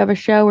show or you have a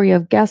show where you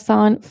have guests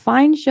on,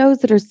 find shows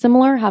that are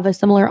similar, have a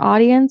similar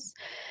audience,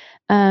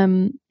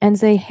 and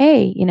say,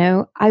 hey,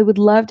 I would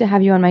love to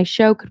have you on my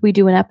show. Could we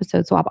do an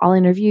episode swap? I'll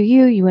interview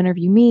you, you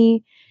interview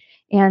me.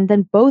 And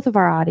then both of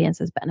our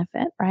audiences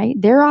benefit, right?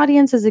 Their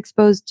audience is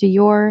exposed to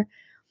your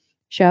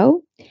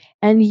show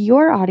and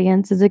your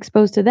audience is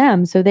exposed to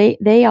them. So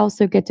they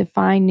also get to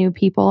find new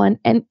people.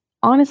 And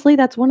honestly,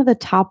 that's one of the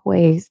top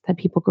ways that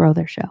people grow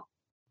their show.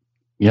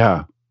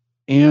 Yeah.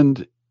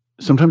 And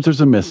sometimes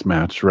there's a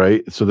mismatch,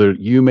 right? So there,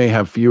 you may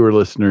have fewer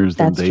listeners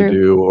than they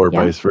do, or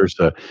vice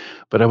versa.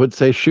 But I would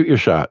say shoot your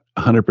shot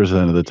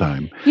 100% of the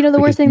time. The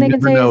worst thing they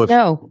can say is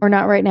no, or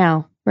not right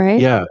now, right?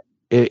 Yeah.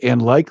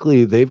 And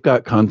likely they've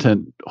got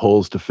content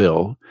holes to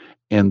fill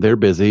and they're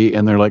busy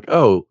and they're like,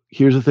 oh,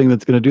 here's a thing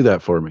that's going to do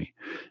that for me.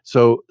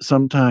 So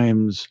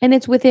sometimes. And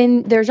it's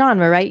within their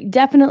genre, right?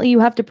 Definitely you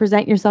have to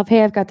present yourself.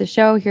 Hey, I've got the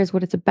show. Here's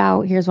what it's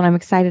about. Here's what I'm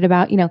excited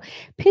about.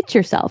 Pitch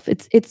yourself.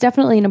 It's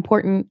definitely an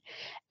important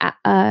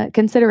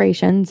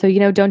consideration. So,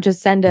 don't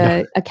just send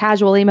a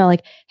casual email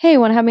like, hey,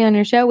 want to have me on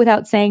your show,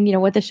 without saying,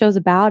 what the show's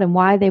about and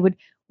why they would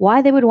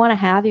want to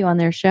have you on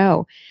their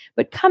show.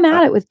 But come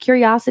at it with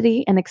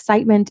curiosity and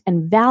excitement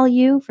and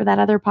value for that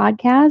other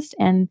podcast.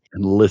 And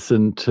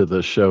listen to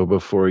the show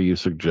before you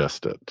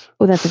suggest it.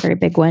 Oh, that's a very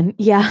big one.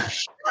 Yeah.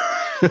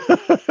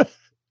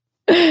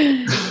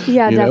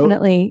 Yeah,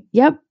 definitely.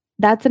 Yep.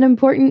 That's an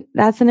important,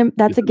 that's a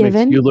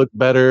given. Makes you look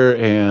better,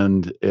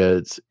 and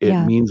it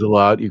means a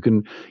lot. You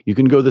can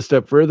go the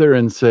step further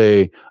and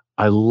say,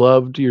 I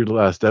loved your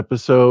last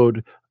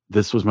episode.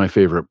 This was my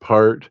favorite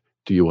part.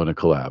 Do you want to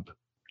collab?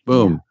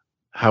 Boom. Yeah.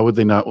 How would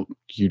they not?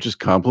 You just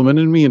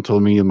complimented me and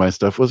told me my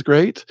stuff was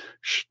great.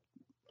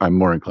 I'm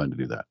more inclined to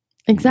do that.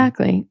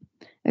 Exactly.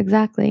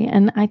 Exactly.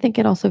 And I think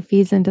it also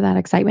feeds into that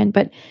excitement.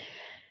 But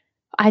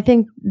I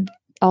think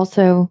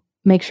also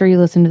make sure you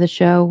listen to the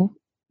show.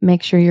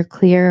 Make sure you're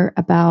clear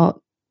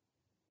about,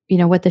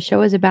 what the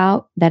show is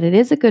about, that it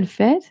is a good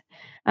fit.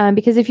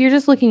 Because if you're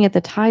just looking at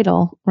the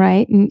title,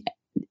 right, and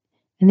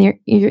you're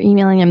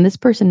emailing them, this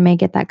person may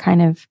get that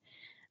kind of,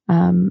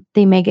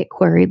 they may get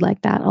queried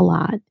like that a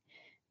lot.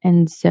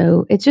 And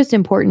so it's just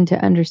important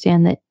to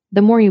understand that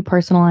the more you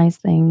personalize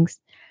things,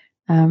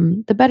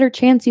 the better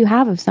chance you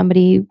have of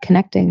somebody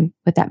connecting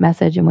with that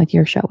message and with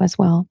your show as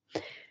well.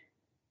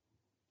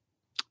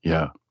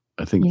 Yeah.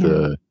 I think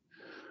Yeah.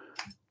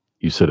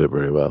 you said it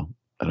very well.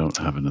 I don't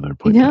have another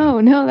point to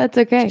add. No, that's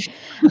okay.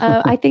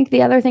 I think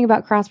the other thing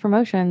about cross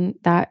promotion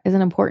that is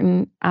an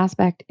important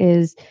aspect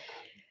is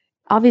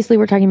obviously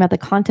we're talking about the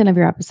content of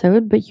your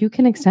episode, but you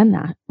can extend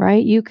that,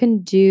 right? You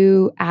can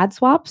do ad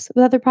swaps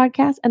with other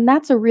podcasts, and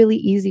that's a really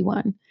easy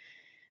one.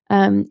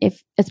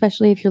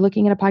 Especially if you're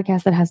looking at a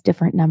podcast that has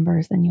different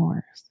numbers than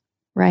yours,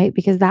 right?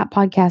 Because that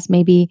podcast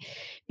maybe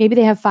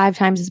they have 5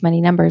 times as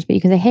many numbers, but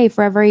you can say, hey,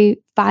 for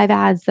every 5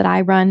 ads that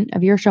I run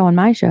of your show on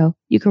my show,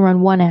 you can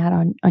run 1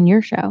 ad on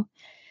your show,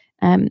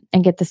 and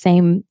get the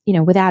same.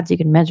 With ads you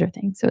can measure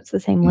things, so it's the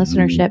same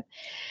listenership.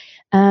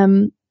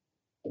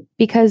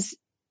 Because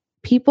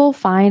people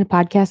find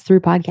podcasts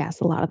through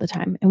podcasts a lot of the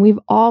time, and we've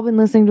all been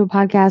listening to a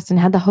podcast and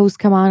had the host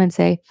come on and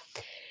say,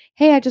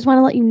 hey, I just want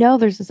to let you know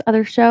there's this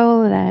other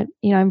show that,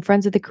 I'm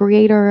friends with the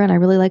creator and I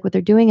really like what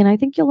they're doing and I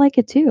think you'll like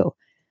it too.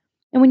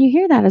 And when you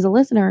hear that as a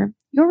listener,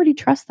 you already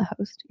trust the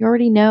host. You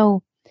already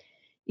know,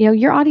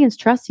 your audience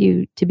trusts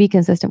you to be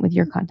consistent with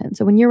your content.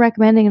 So when you're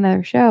recommending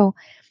another show,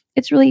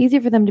 it's really easy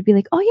for them to be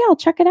like, oh yeah, I'll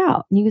check it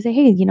out. And you can say,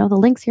 hey, the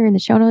link's here in the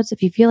show notes.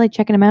 If you feel like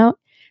checking them out,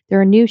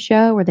 they're a new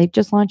show or they've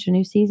just launched a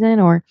new season,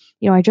 or,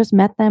 I just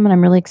met them and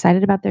I'm really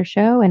excited about their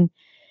show. And,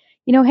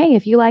 hey,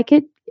 if you like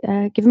it,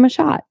 give them a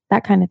shot,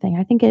 that kind of thing.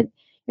 I think it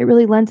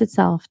really lends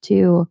itself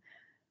to,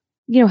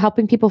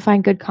 helping people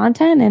find good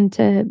content and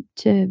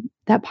to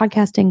that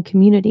podcasting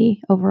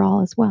community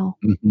overall as well.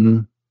 Mm-hmm.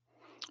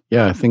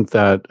 Yeah, I think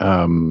that,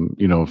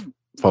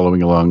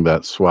 following along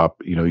that swap,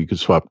 you could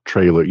swap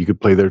trailer. You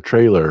could play their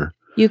trailer.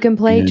 You can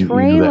play And,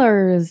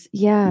 trailers.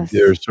 Yes.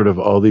 There's sort of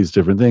all these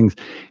different things.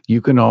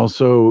 You can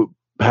also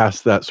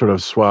pass that sort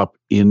of swap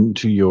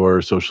into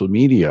your social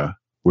media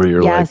where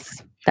you're like,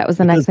 yes, that was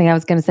the next thing I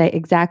was going to say.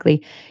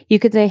 Exactly. You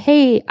could say,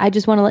 hey, I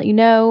just want to let you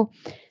know,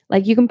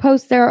 like you can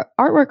post their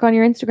artwork on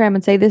your Instagram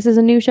and say, this is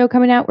a new show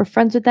coming out. We're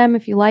friends with them.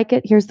 If you like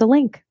it, here's the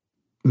link.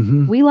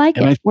 Mhm. We like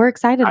And it. We're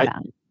excited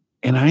about it.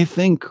 And I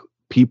think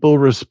people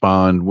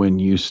respond when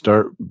you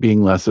start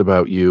being less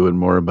about you and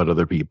more about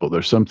other people.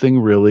 There's something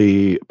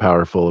really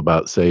powerful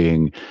about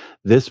saying,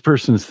 this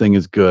person's thing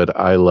is good.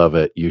 I love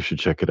it. You should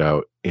check it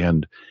out.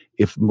 And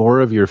if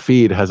more of your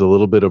feed has a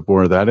little bit of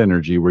more of that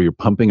energy where you're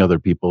pumping other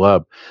people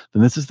up,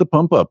 then this is the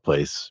pump up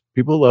place.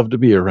 People love to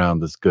be around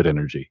this good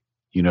energy,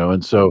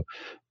 And so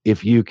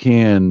if you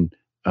can,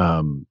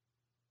 something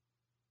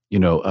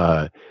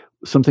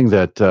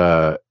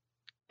that,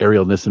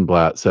 Ariel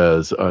Nissenblatt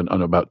says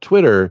on about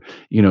Twitter,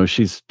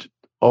 she's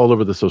all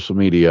over the social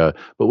media.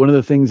 But one of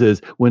the things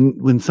is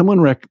when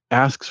someone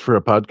asks for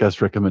a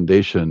podcast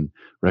recommendation,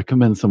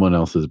 recommend someone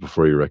else's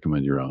before you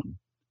recommend your own.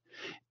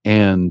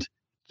 And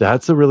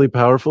that's a really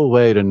powerful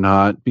way to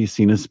not be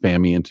seen as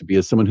spammy and to be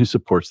as someone who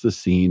supports the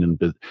scene. And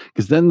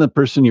because then the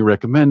person you're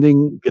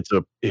recommending gets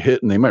a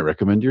hit and they might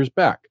recommend yours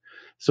back.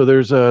 So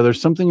there's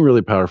something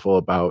really powerful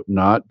about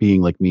not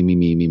being like me, me,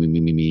 me, me, me,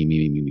 me, me, me,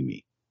 me, me, me,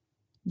 me.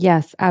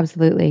 Yes,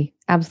 absolutely.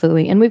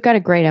 Absolutely. And we've got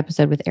a great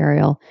episode with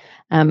Ariel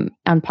on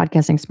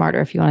Podcasting Smarter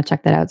if you want to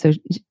check that out. So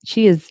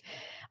she is,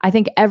 I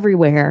think,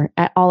 everywhere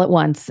all at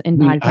once in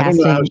podcasting. I don't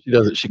know how she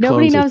does it.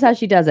 Nobody knows how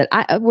she does it.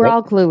 We're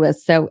all clueless.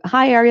 So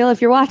hi, Ariel,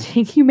 if you're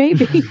watching, you may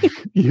be.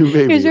 You may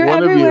be. Because you're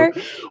everywhere.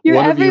 You're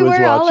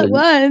everywhere all at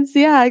once.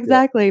 Yeah,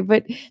 exactly. Yeah.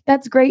 But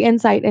that's great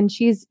insight. And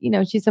she's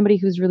somebody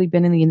who's really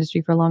been in the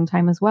industry for a long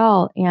time as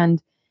well.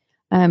 And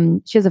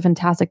she has a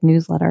fantastic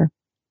newsletter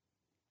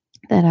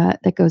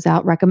that goes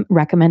out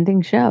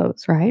recommending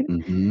shows, right?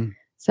 Mm-hmm.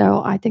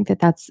 So I think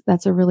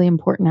that's a really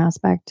important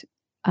aspect.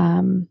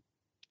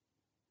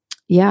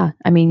 Yeah,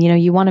 I mean,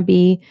 you want to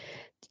be,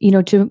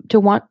 to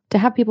want to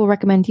have people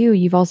recommend you,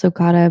 you've also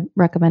got to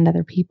recommend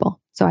other people.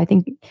 So I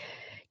think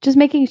just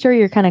making sure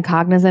you're kind of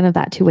cognizant of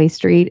that two-way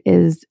street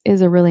is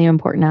a really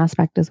important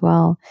aspect as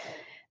well.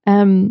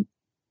 And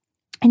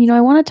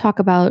I want to talk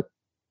about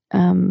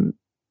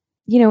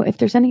if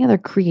there's any other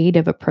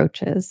creative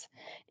approaches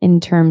in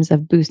terms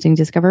of boosting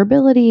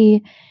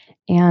discoverability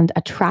and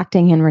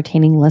attracting and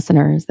retaining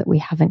listeners that we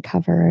haven't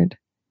covered.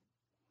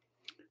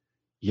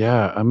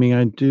 Yeah, I mean,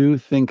 I do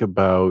think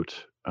about,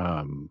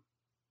 I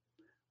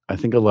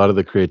think a lot of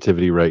the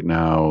creativity right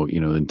now,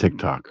 in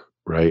TikTok,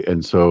 right?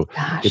 And so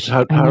it's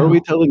how are we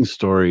telling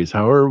stories?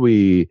 How are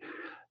we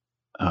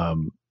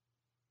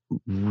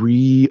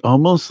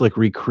almost like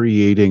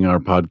recreating our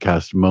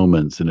podcast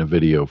moments in a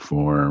video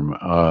form?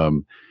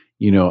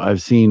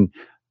 I've seen,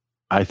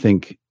 I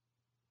think,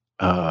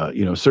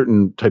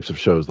 certain types of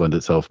shows lend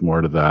itself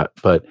more to that,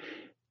 but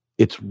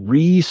it's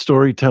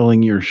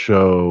re-storytelling your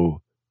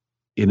show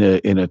in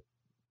a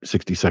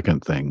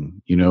 60-second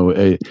thing,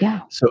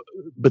 Yeah. So,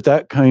 but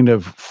that kind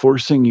of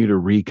forcing you to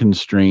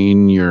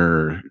reconstrain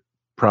your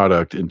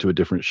product into a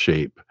different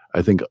shape,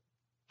 I think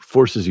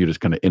forces you to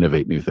kind of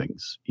innovate new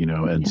things,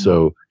 and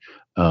so,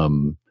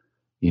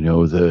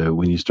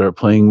 when you start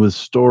playing with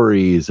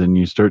stories and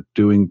you start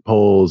doing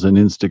polls and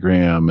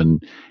Instagram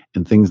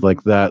and things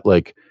like that,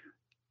 like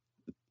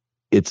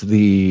it's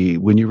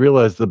when you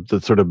realize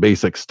the sort of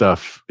basic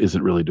stuff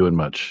isn't really doing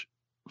much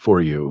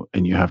for you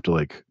and you have to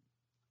like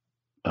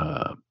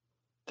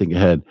think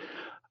ahead.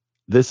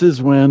 This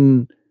is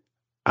when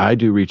I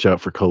do reach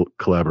out for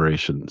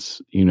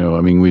collaborations.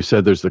 I mean, we've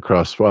said there's the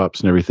cross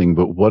swaps and everything,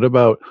 but what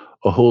about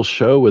a whole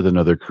show with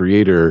another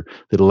creator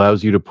that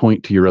allows you to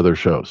point to your other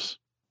shows?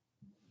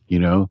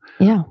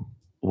 Yeah.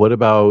 What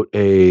about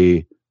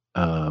you're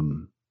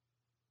going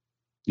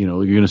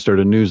to start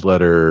a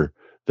newsletter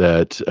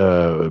that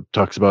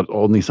talks about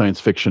only science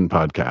fiction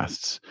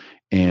podcasts,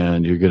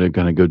 and you're going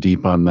to go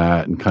deep on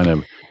that and kind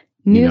of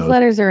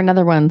Newsletters are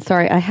another one.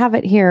 Sorry, I have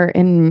it here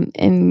in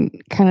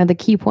kind of the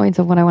key points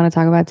of what I want to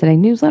talk about today.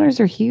 Newsletters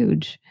are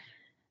huge.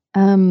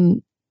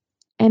 And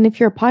if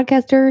you're a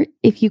podcaster,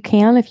 if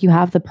you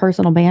have the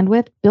personal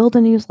bandwidth, build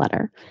a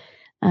newsletter.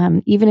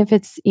 Even if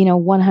it's,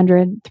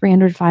 100,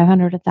 300,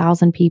 500,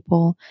 1,000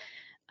 people,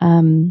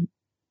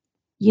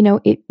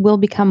 it will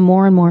become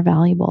more and more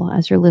valuable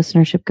as your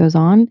listenership goes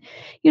on.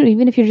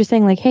 Even if you're just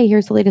saying like, hey,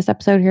 here's the latest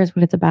episode, here's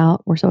what it's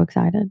about, we're so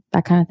excited,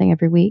 that kind of thing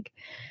every week.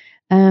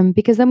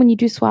 Because then when you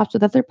do swaps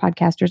with other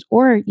podcasters,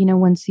 or,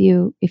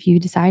 if you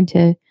decide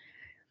to,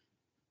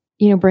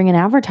 bring in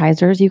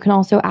advertisers, you can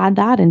also add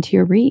that into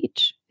your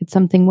reach. It's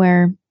something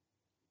where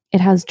it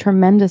has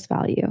tremendous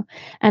value.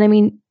 And I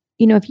mean,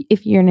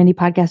 if you're an indie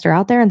podcaster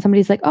out there and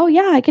somebody's like, oh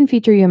yeah, I can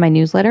feature you in my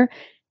newsletter,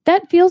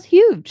 that feels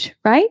huge,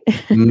 right?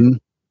 Mm-hmm.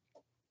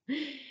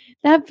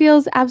 That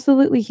feels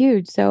absolutely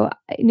huge. So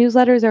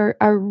newsletters are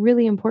a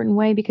really important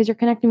way because you're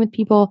connecting with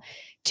people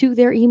to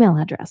their email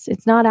address.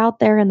 It's not out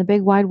there in the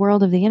big wide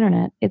world of the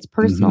internet. It's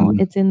personal.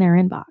 Mm-hmm. It's in their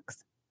inbox.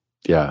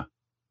 Yeah.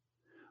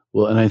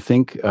 Well, and I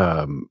think,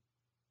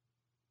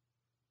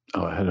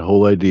 I had a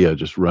whole idea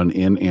just run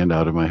in and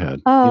out of my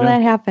head. Oh,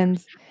 that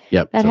happens.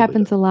 Yep. That totally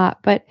happens a lot.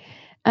 But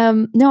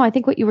no, I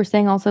think what you were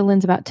saying also,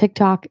 Lynz, about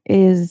TikTok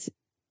is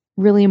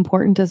really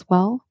important as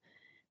well.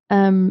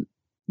 In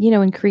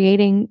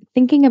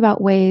thinking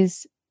about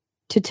ways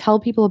to tell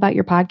people about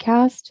your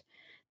podcast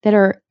that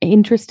are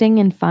interesting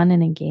and fun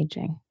and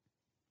engaging,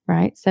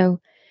 right?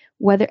 So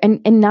whether,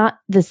 and not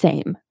the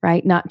same,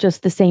 right? Not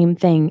just the same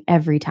thing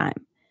every time.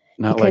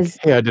 Not Because,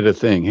 like, hey, I did a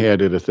thing. Hey, I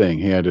did a thing.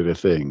 Hey, I did a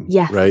thing.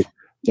 yes, right?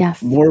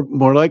 Yes.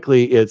 More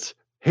likely it's,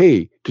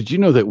 hey, did you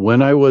know that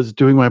when I was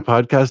doing my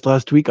podcast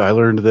last week, I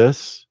learned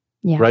this?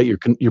 Yeah. Right?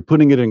 You're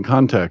putting it in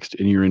context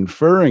and you're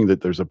inferring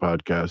that there's a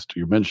podcast,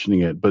 you're mentioning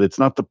it, but it's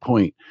not the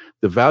point.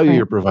 The value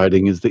you're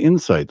providing is the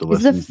insight, the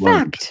lessons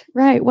learned. Fact,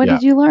 right? What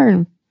did you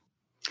learn?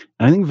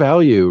 And I think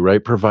value,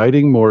 right?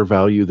 Providing more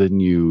value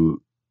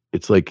than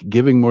it's like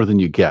giving more than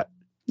you get.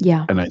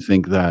 Yeah. And I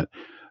think that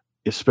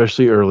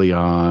especially early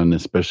on,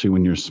 especially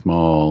when you're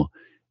small,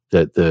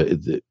 that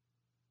the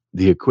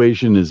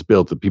equation is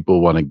built that people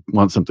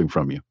want something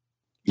from you.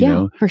 You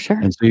know? For sure.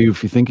 And so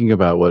if you're thinking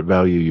about what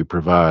value you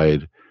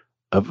provide,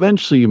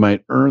 eventually you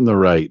might earn the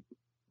right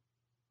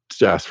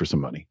to ask for some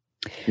money.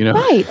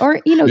 Right. Or,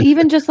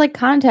 even just like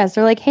contests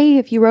or like, hey,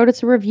 if you wrote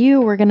us a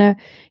review, we're gonna,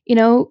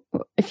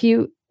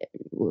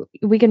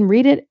 we can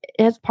read it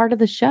as part of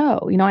the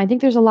show. I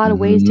think there's a lot of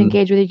ways to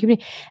engage with your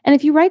community. And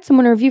if you write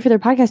someone a review for their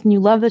podcast and you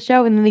love the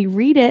show and then they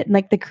read it and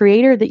like the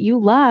creator that you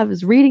love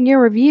is reading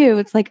your review,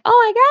 it's like,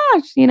 oh my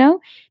gosh, they know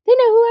who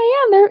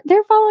I am.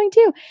 They're following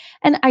too.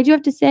 And I do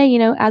have to say,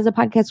 as a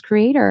podcast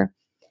creator,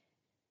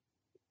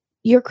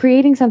 you're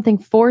creating something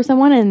for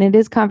someone and it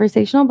is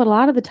conversational, but a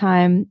lot of the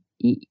time,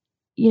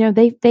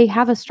 they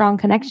have a strong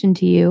connection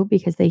to you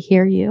because they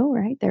hear you,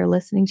 right? They're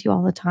listening to you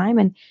all the time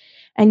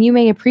and you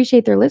may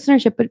appreciate their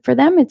listenership, but for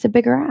them, it's a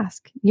bigger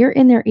ask. You're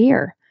in their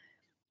ear,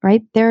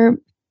 right? They're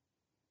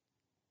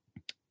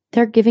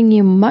giving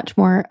you much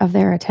more of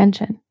their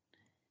attention.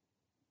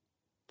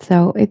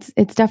 So it's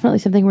definitely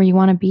something where you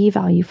want to be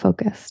value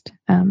focused,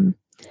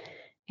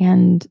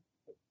 and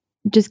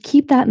just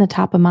keep that in the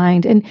top of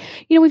mind. And,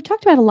 we've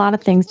talked about a lot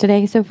of things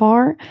today so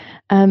far,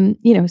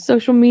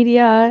 social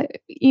media,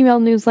 email,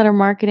 newsletter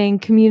marketing,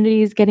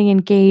 communities, getting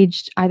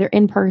engaged either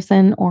in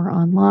person or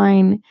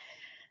online,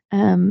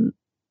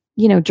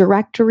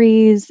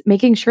 directories,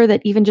 making sure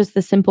that even just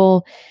the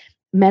simple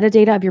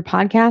metadata of your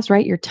podcast,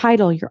 right? Your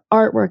title, your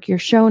artwork, your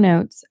show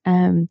notes,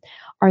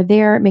 are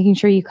there, making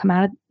sure you come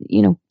out,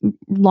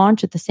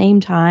 launch at the same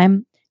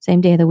time,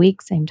 same day of the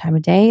week, same time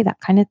of day, that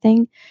kind of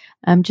thing.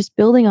 Just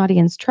building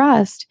audience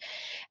trust.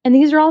 And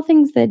these are all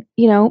things that,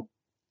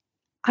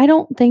 I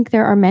don't think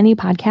there are many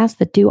podcasts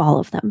that do all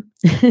of them.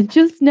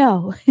 Just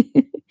know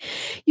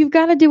you've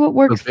got to do what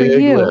works for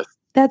you. List.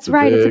 That's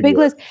right. It's a big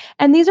list.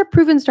 And these are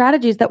proven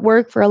strategies that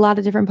work for a lot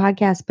of different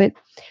podcasts. But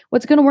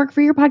what's going to work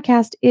for your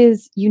podcast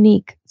is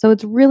unique. So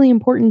it's really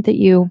important that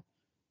you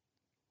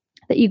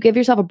give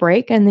yourself a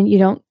break and then you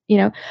don't,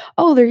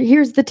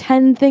 here's the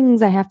 10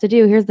 things I have to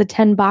do. Here's the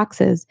 10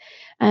 boxes.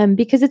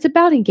 Because it's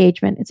about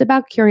engagement. It's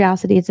about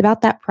curiosity. It's about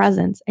that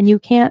presence. And you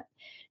can't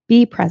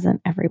be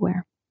present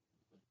everywhere.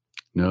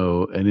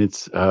 No, and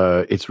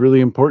it's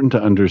really important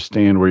to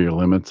understand where your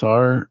limits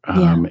are.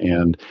 Yeah.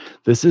 And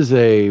this is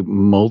a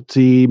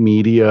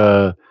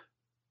multimedia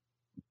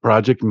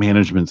project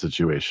management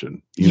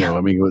situation. Yeah.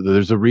 I mean,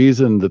 there's a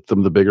reason that some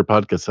of the bigger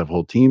podcasts have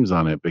whole teams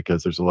on it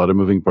because there's a lot of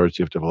moving parts.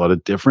 You have to have a lot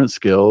of different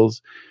skills.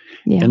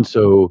 Yeah. And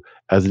so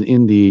as an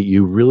indie,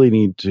 you really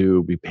need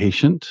to be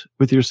patient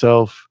with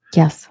yourself.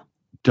 Yes.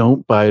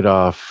 Don't bite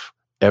off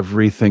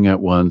everything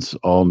at once,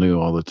 all new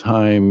all the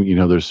time.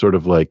 There's sort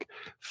of like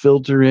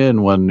filter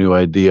in one new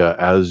idea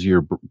as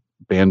your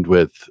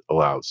bandwidth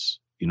allows,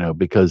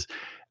 because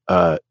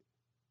uh,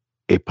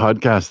 a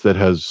podcast that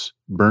has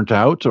burnt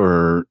out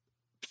or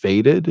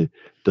faded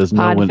does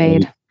no Pod one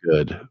any fade.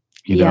 good.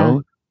 You Yeah. know,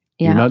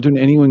 you're Yeah. not doing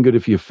anyone good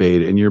if you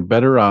fade, and you're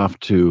better off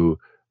to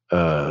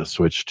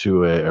switch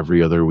to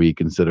every other week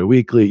instead of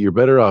weekly. You're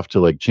better off to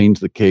like change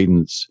the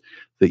cadence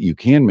that you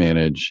can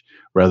manage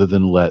rather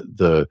than let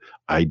the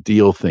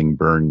ideal thing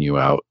burn you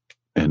out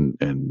and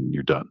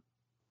you're done.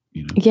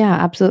 Yeah,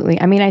 absolutely.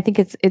 I mean, I think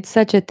it's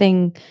such a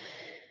thing.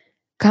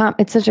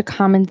 It's such a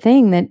common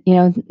thing that,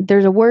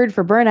 there's a word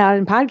for burnout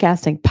in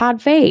podcasting,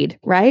 pod fade,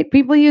 right?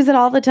 People use it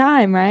all the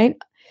time, right?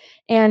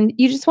 And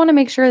you just want to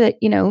make sure that,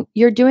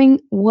 you're doing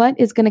what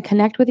is going to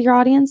connect with your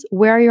audience,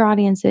 where your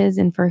audience is,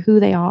 and for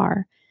who they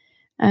are.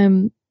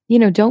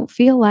 Don't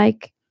feel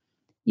like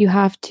you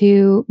have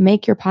to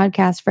make your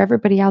podcast for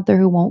everybody out there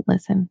who won't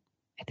listen.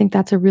 I think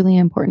that's a really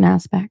important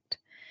aspect.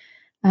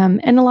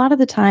 And a lot of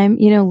the time,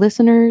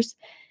 listeners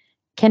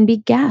can be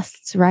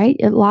guests, right?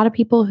 A lot of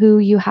people who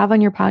you have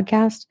on your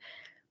podcast,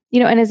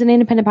 and as an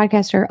independent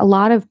podcaster, a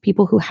lot of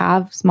people who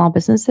have small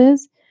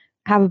businesses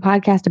have a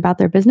podcast about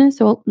their business.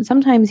 So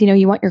sometimes,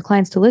 you want your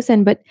clients to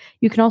listen, but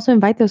you can also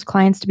invite those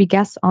clients to be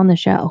guests on the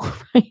show,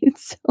 right?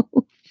 So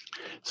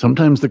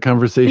Sometimes the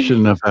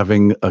conversation of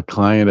having a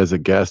client as a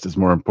guest is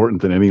more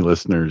important than any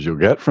listeners you'll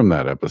get from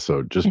that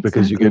episode, just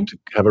because you get exactly.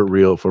 to have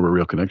form a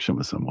real connection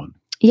with someone.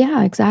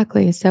 Yeah,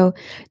 exactly. So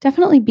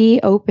definitely be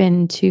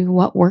open to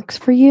what works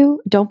for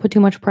you. Don't put too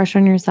much pressure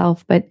on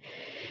yourself, but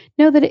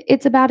know that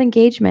it's about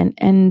engagement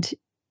and,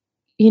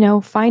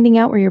 finding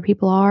out where your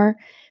people are,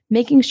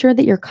 making sure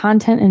that your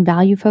content and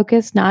value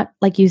focused, not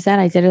like you said,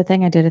 I did a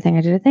thing, I did a thing,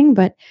 I did a thing,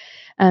 but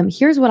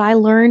here's what I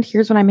learned.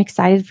 Here's what I'm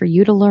excited for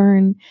you to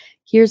learn.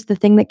 Here's the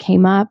thing that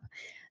came up.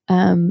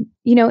 And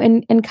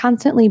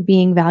constantly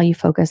being value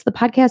focused. The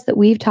podcasts that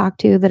we've talked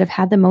to that have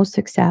had the most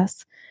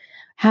success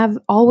have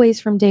always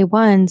from day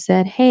one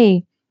said,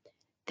 hey,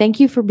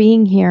 thank you for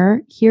being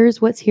here.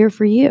 Here's what's here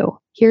for you.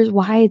 Here's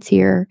why it's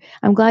here.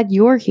 I'm glad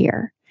you're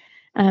here.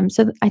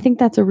 So I think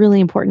that's a really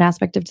important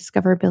aspect of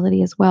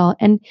discoverability as well.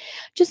 And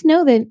just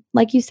know that,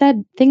 like you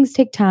said, things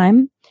take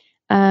time.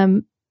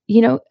 Um,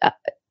 you know, uh,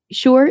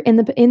 sure, in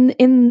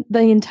the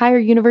entire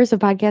universe of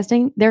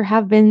podcasting, there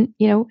have been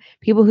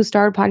people who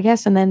start a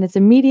podcast and then it's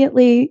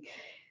immediately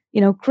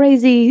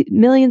crazy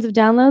millions of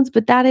downloads,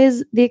 but that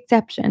is the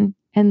exception,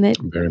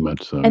 Very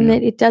much so, and yeah.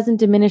 that it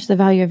doesn't diminish the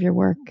value of your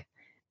work.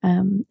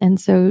 And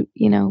so,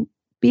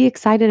 be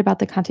excited about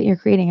the content you're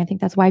creating. I think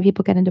that's why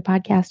people get into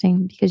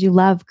podcasting, because you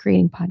love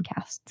creating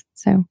podcasts.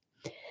 So,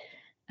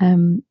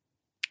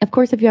 of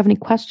course, if you have any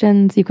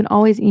questions, you can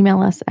always email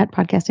us at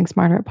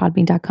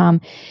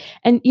podcastingsmarter@podbean.com.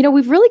 And,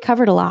 we've really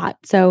covered a lot.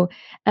 So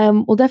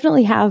we'll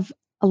definitely have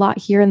a lot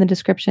here in the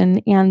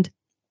description. And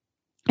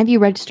if you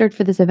registered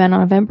for this event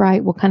on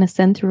Eventbrite, we'll kind of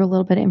send through a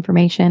little bit of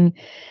information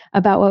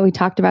about what we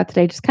talked about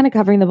today, just kind of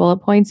covering the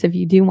bullet points if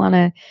you do want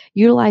to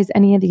utilize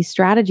any of these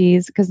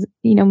strategies, because,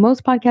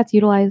 most podcasts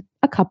utilize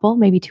a couple,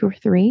 maybe 2 or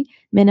 3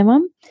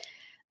 minimum,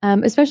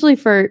 especially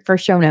for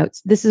show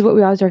notes. This is what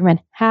we always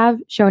recommend. Have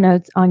show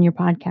notes on your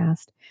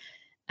podcast.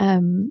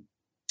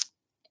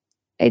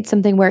 It's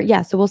something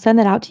where, so we'll send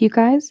that out to you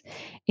guys.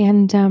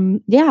 And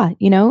podcast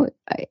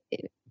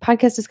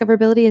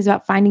discoverability is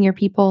about finding your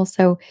people.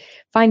 So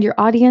find your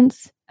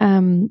audience,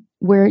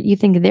 where you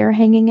think they're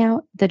hanging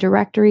out, the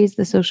directories,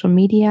 the social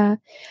media,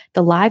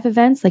 the live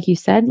events, like you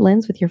said,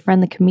 Lynz, with your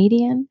friend, the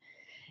comedian,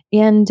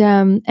 and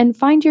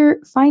find your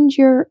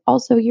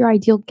also your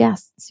ideal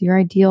guests, your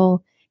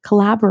ideal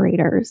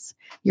collaborators,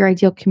 your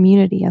ideal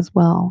community as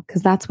well,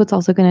 because that's what's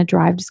also going to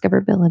drive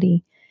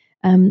discoverability.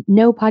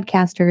 No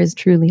podcaster is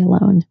truly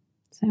alone.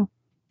 So.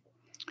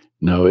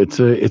 No, it's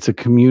a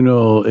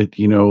communal,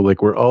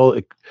 like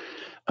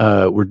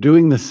we're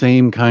doing the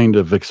same kind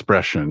of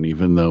expression,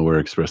 even though we're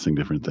expressing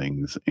different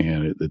things,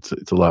 and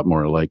it's a lot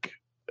more alike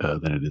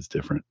than it is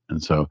different.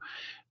 And so,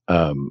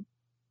 I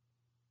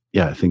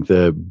think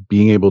the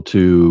being able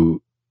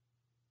to,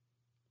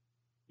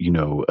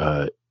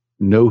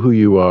 know who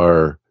you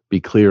are, be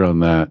clear on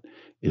that,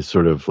 is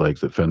sort of like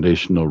the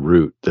foundational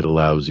root that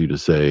allows you to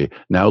say,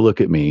 now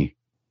look at me,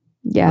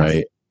 Yes.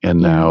 right?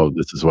 And Yeah. now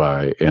this is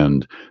why.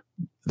 And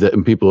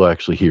people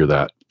actually hear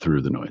that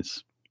through the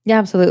noise. Yeah,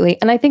 absolutely.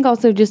 And I think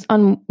also, just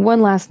on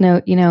one last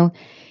note,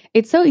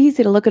 it's so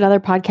easy to look at other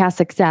podcast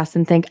success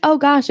and think, oh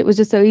gosh, it was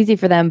just so easy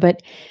for them.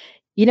 But,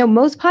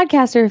 most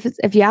podcasters,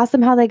 if you ask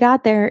them how they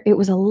got there, it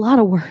was a lot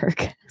of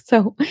work.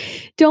 So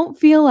don't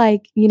feel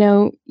like,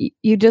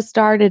 you just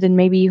started and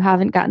maybe you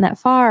haven't gotten that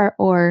far,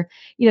 or,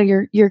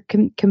 you're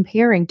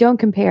comparing. Don't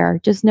compare.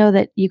 Just know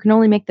that you can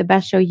only make the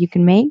best show you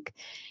can make,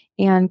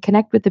 and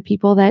connect with the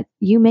people that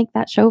you make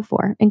that show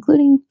for,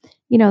 including,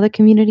 the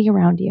community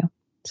around you.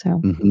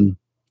 So, Mhm.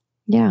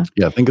 yeah.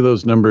 Yeah, think of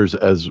those numbers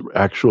as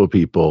actual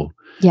people.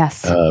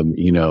 Yes.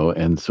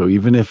 And so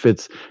even if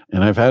it's,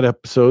 and I've had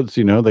episodes,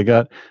 they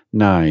got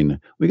 9.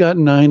 We got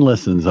 9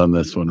 listens on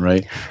this one,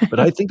 right?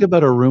 But I think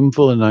about a room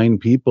full of 9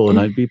 people, and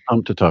I'd be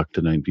pumped to talk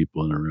to 9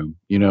 people in a room,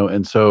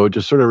 and so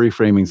just sort of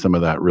reframing some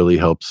of that really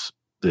helps.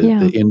 The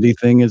Yeah. indie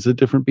thing is a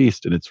different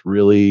beast, and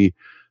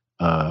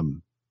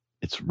um,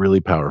 it's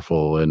really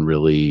powerful and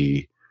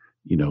really,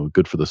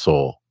 good for the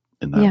soul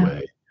in that Yeah.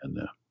 way. And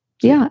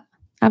Yeah,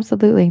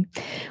 absolutely.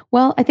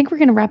 Well, I think we're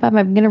going to wrap up.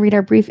 I'm going to read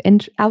our brief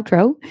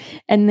outro,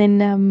 and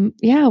then,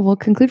 we'll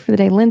conclude for the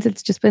day. Lynz,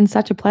 it's just been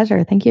such a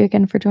pleasure. Thank you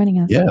again for joining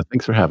us. yeah,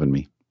 thanks for having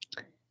me.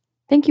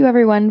 Thank you,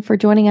 everyone, for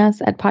joining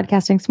us at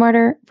Podcasting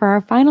Smarter for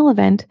our final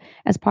event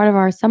as part of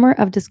our Summer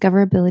of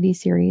Discoverability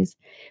series.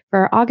 For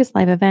our August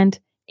live event,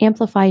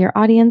 Amplify Your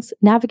Audience,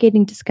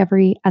 Navigating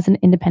Discovery as an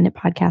Independent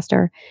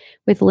Podcaster,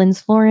 with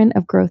Lynz Floren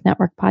of Growth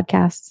Network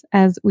Podcasts,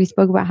 as we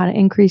spoke about how to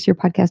increase your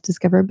podcast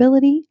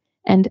discoverability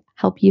and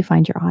help you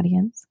find your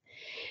audience.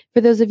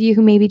 For those of you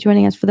who may be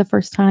joining us for the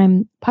first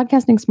time,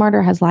 Podcasting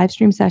Smarter has live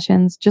stream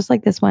sessions just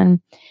like this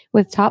one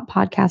with top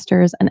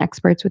podcasters and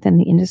experts within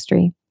the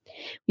industry.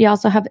 We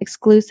also have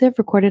exclusive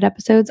recorded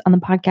episodes on the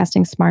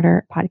Podcasting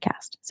Smarter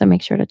podcast, so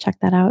make sure to check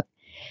that out.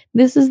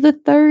 This is the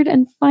third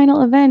and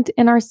final event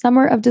in our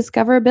Summer of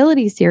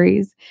Discoverability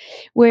series,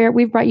 where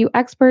we've brought you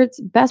experts,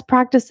 best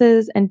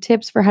practices, and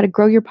tips for how to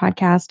grow your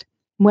podcast,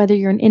 whether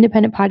you're an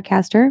independent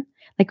podcaster,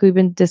 like we've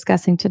been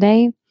discussing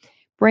today,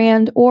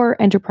 brand,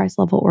 or enterprise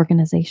level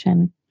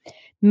organization.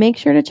 Make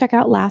sure to check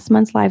out last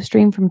month's live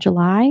stream from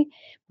July,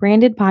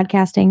 Branded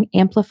Podcasting,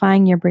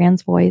 Amplifying Your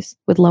Brand's Voice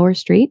with Lower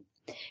Street,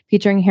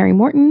 featuring Harry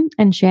Morton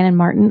and Shannon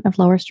Martin of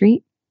Lower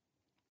Street.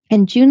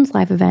 And June's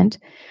live event,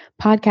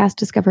 Podcast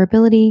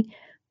Discoverability,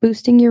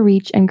 Boosting Your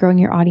Reach and Growing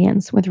Your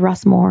Audience with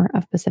Russ Moore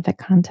of Pacific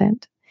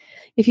Content.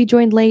 If you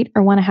joined late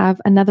or want to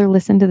have another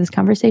listen to this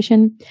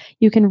conversation,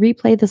 you can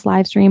replay this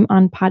live stream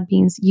on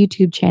Podbean's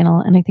YouTube channel,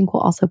 and I think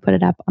we'll also put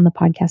it up on the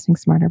Podcasting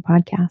Smarter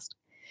podcast.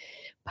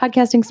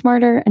 Podcasting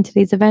Smarter and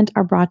today's event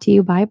are brought to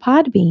you by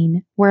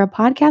Podbean. We're a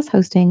podcast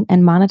hosting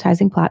and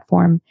monetizing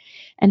platform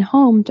and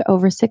home to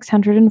over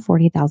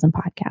 640,000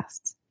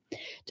 podcasts.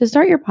 To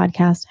start your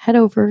podcast, head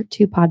over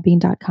to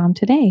podbean.com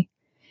today.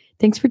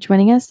 Thanks for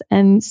joining us,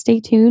 and stay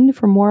tuned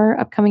for more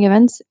upcoming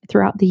events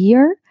throughout the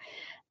year.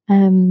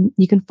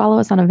 You can follow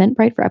us on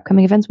Eventbrite for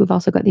upcoming events. We've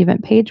also got the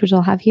event page, which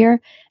I'll have here.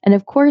 And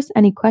of course,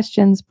 any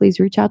questions, please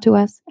reach out to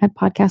us at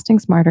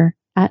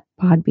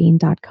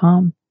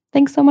podcastingsmarter@podbean.com.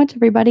 Thanks so much,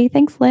 everybody.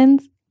 Thanks,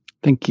 Lynz.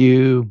 Thank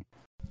you.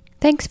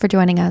 Thanks for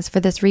joining us for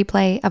this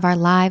replay of our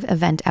live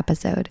event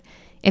episode.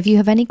 If you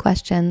have any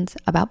questions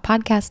about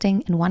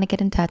podcasting and want to get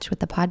in touch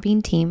with the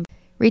Podbean team,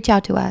 reach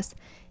out to us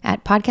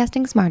at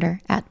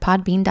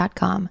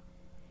podcastingsmarter@podbean.com.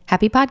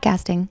 Happy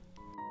podcasting.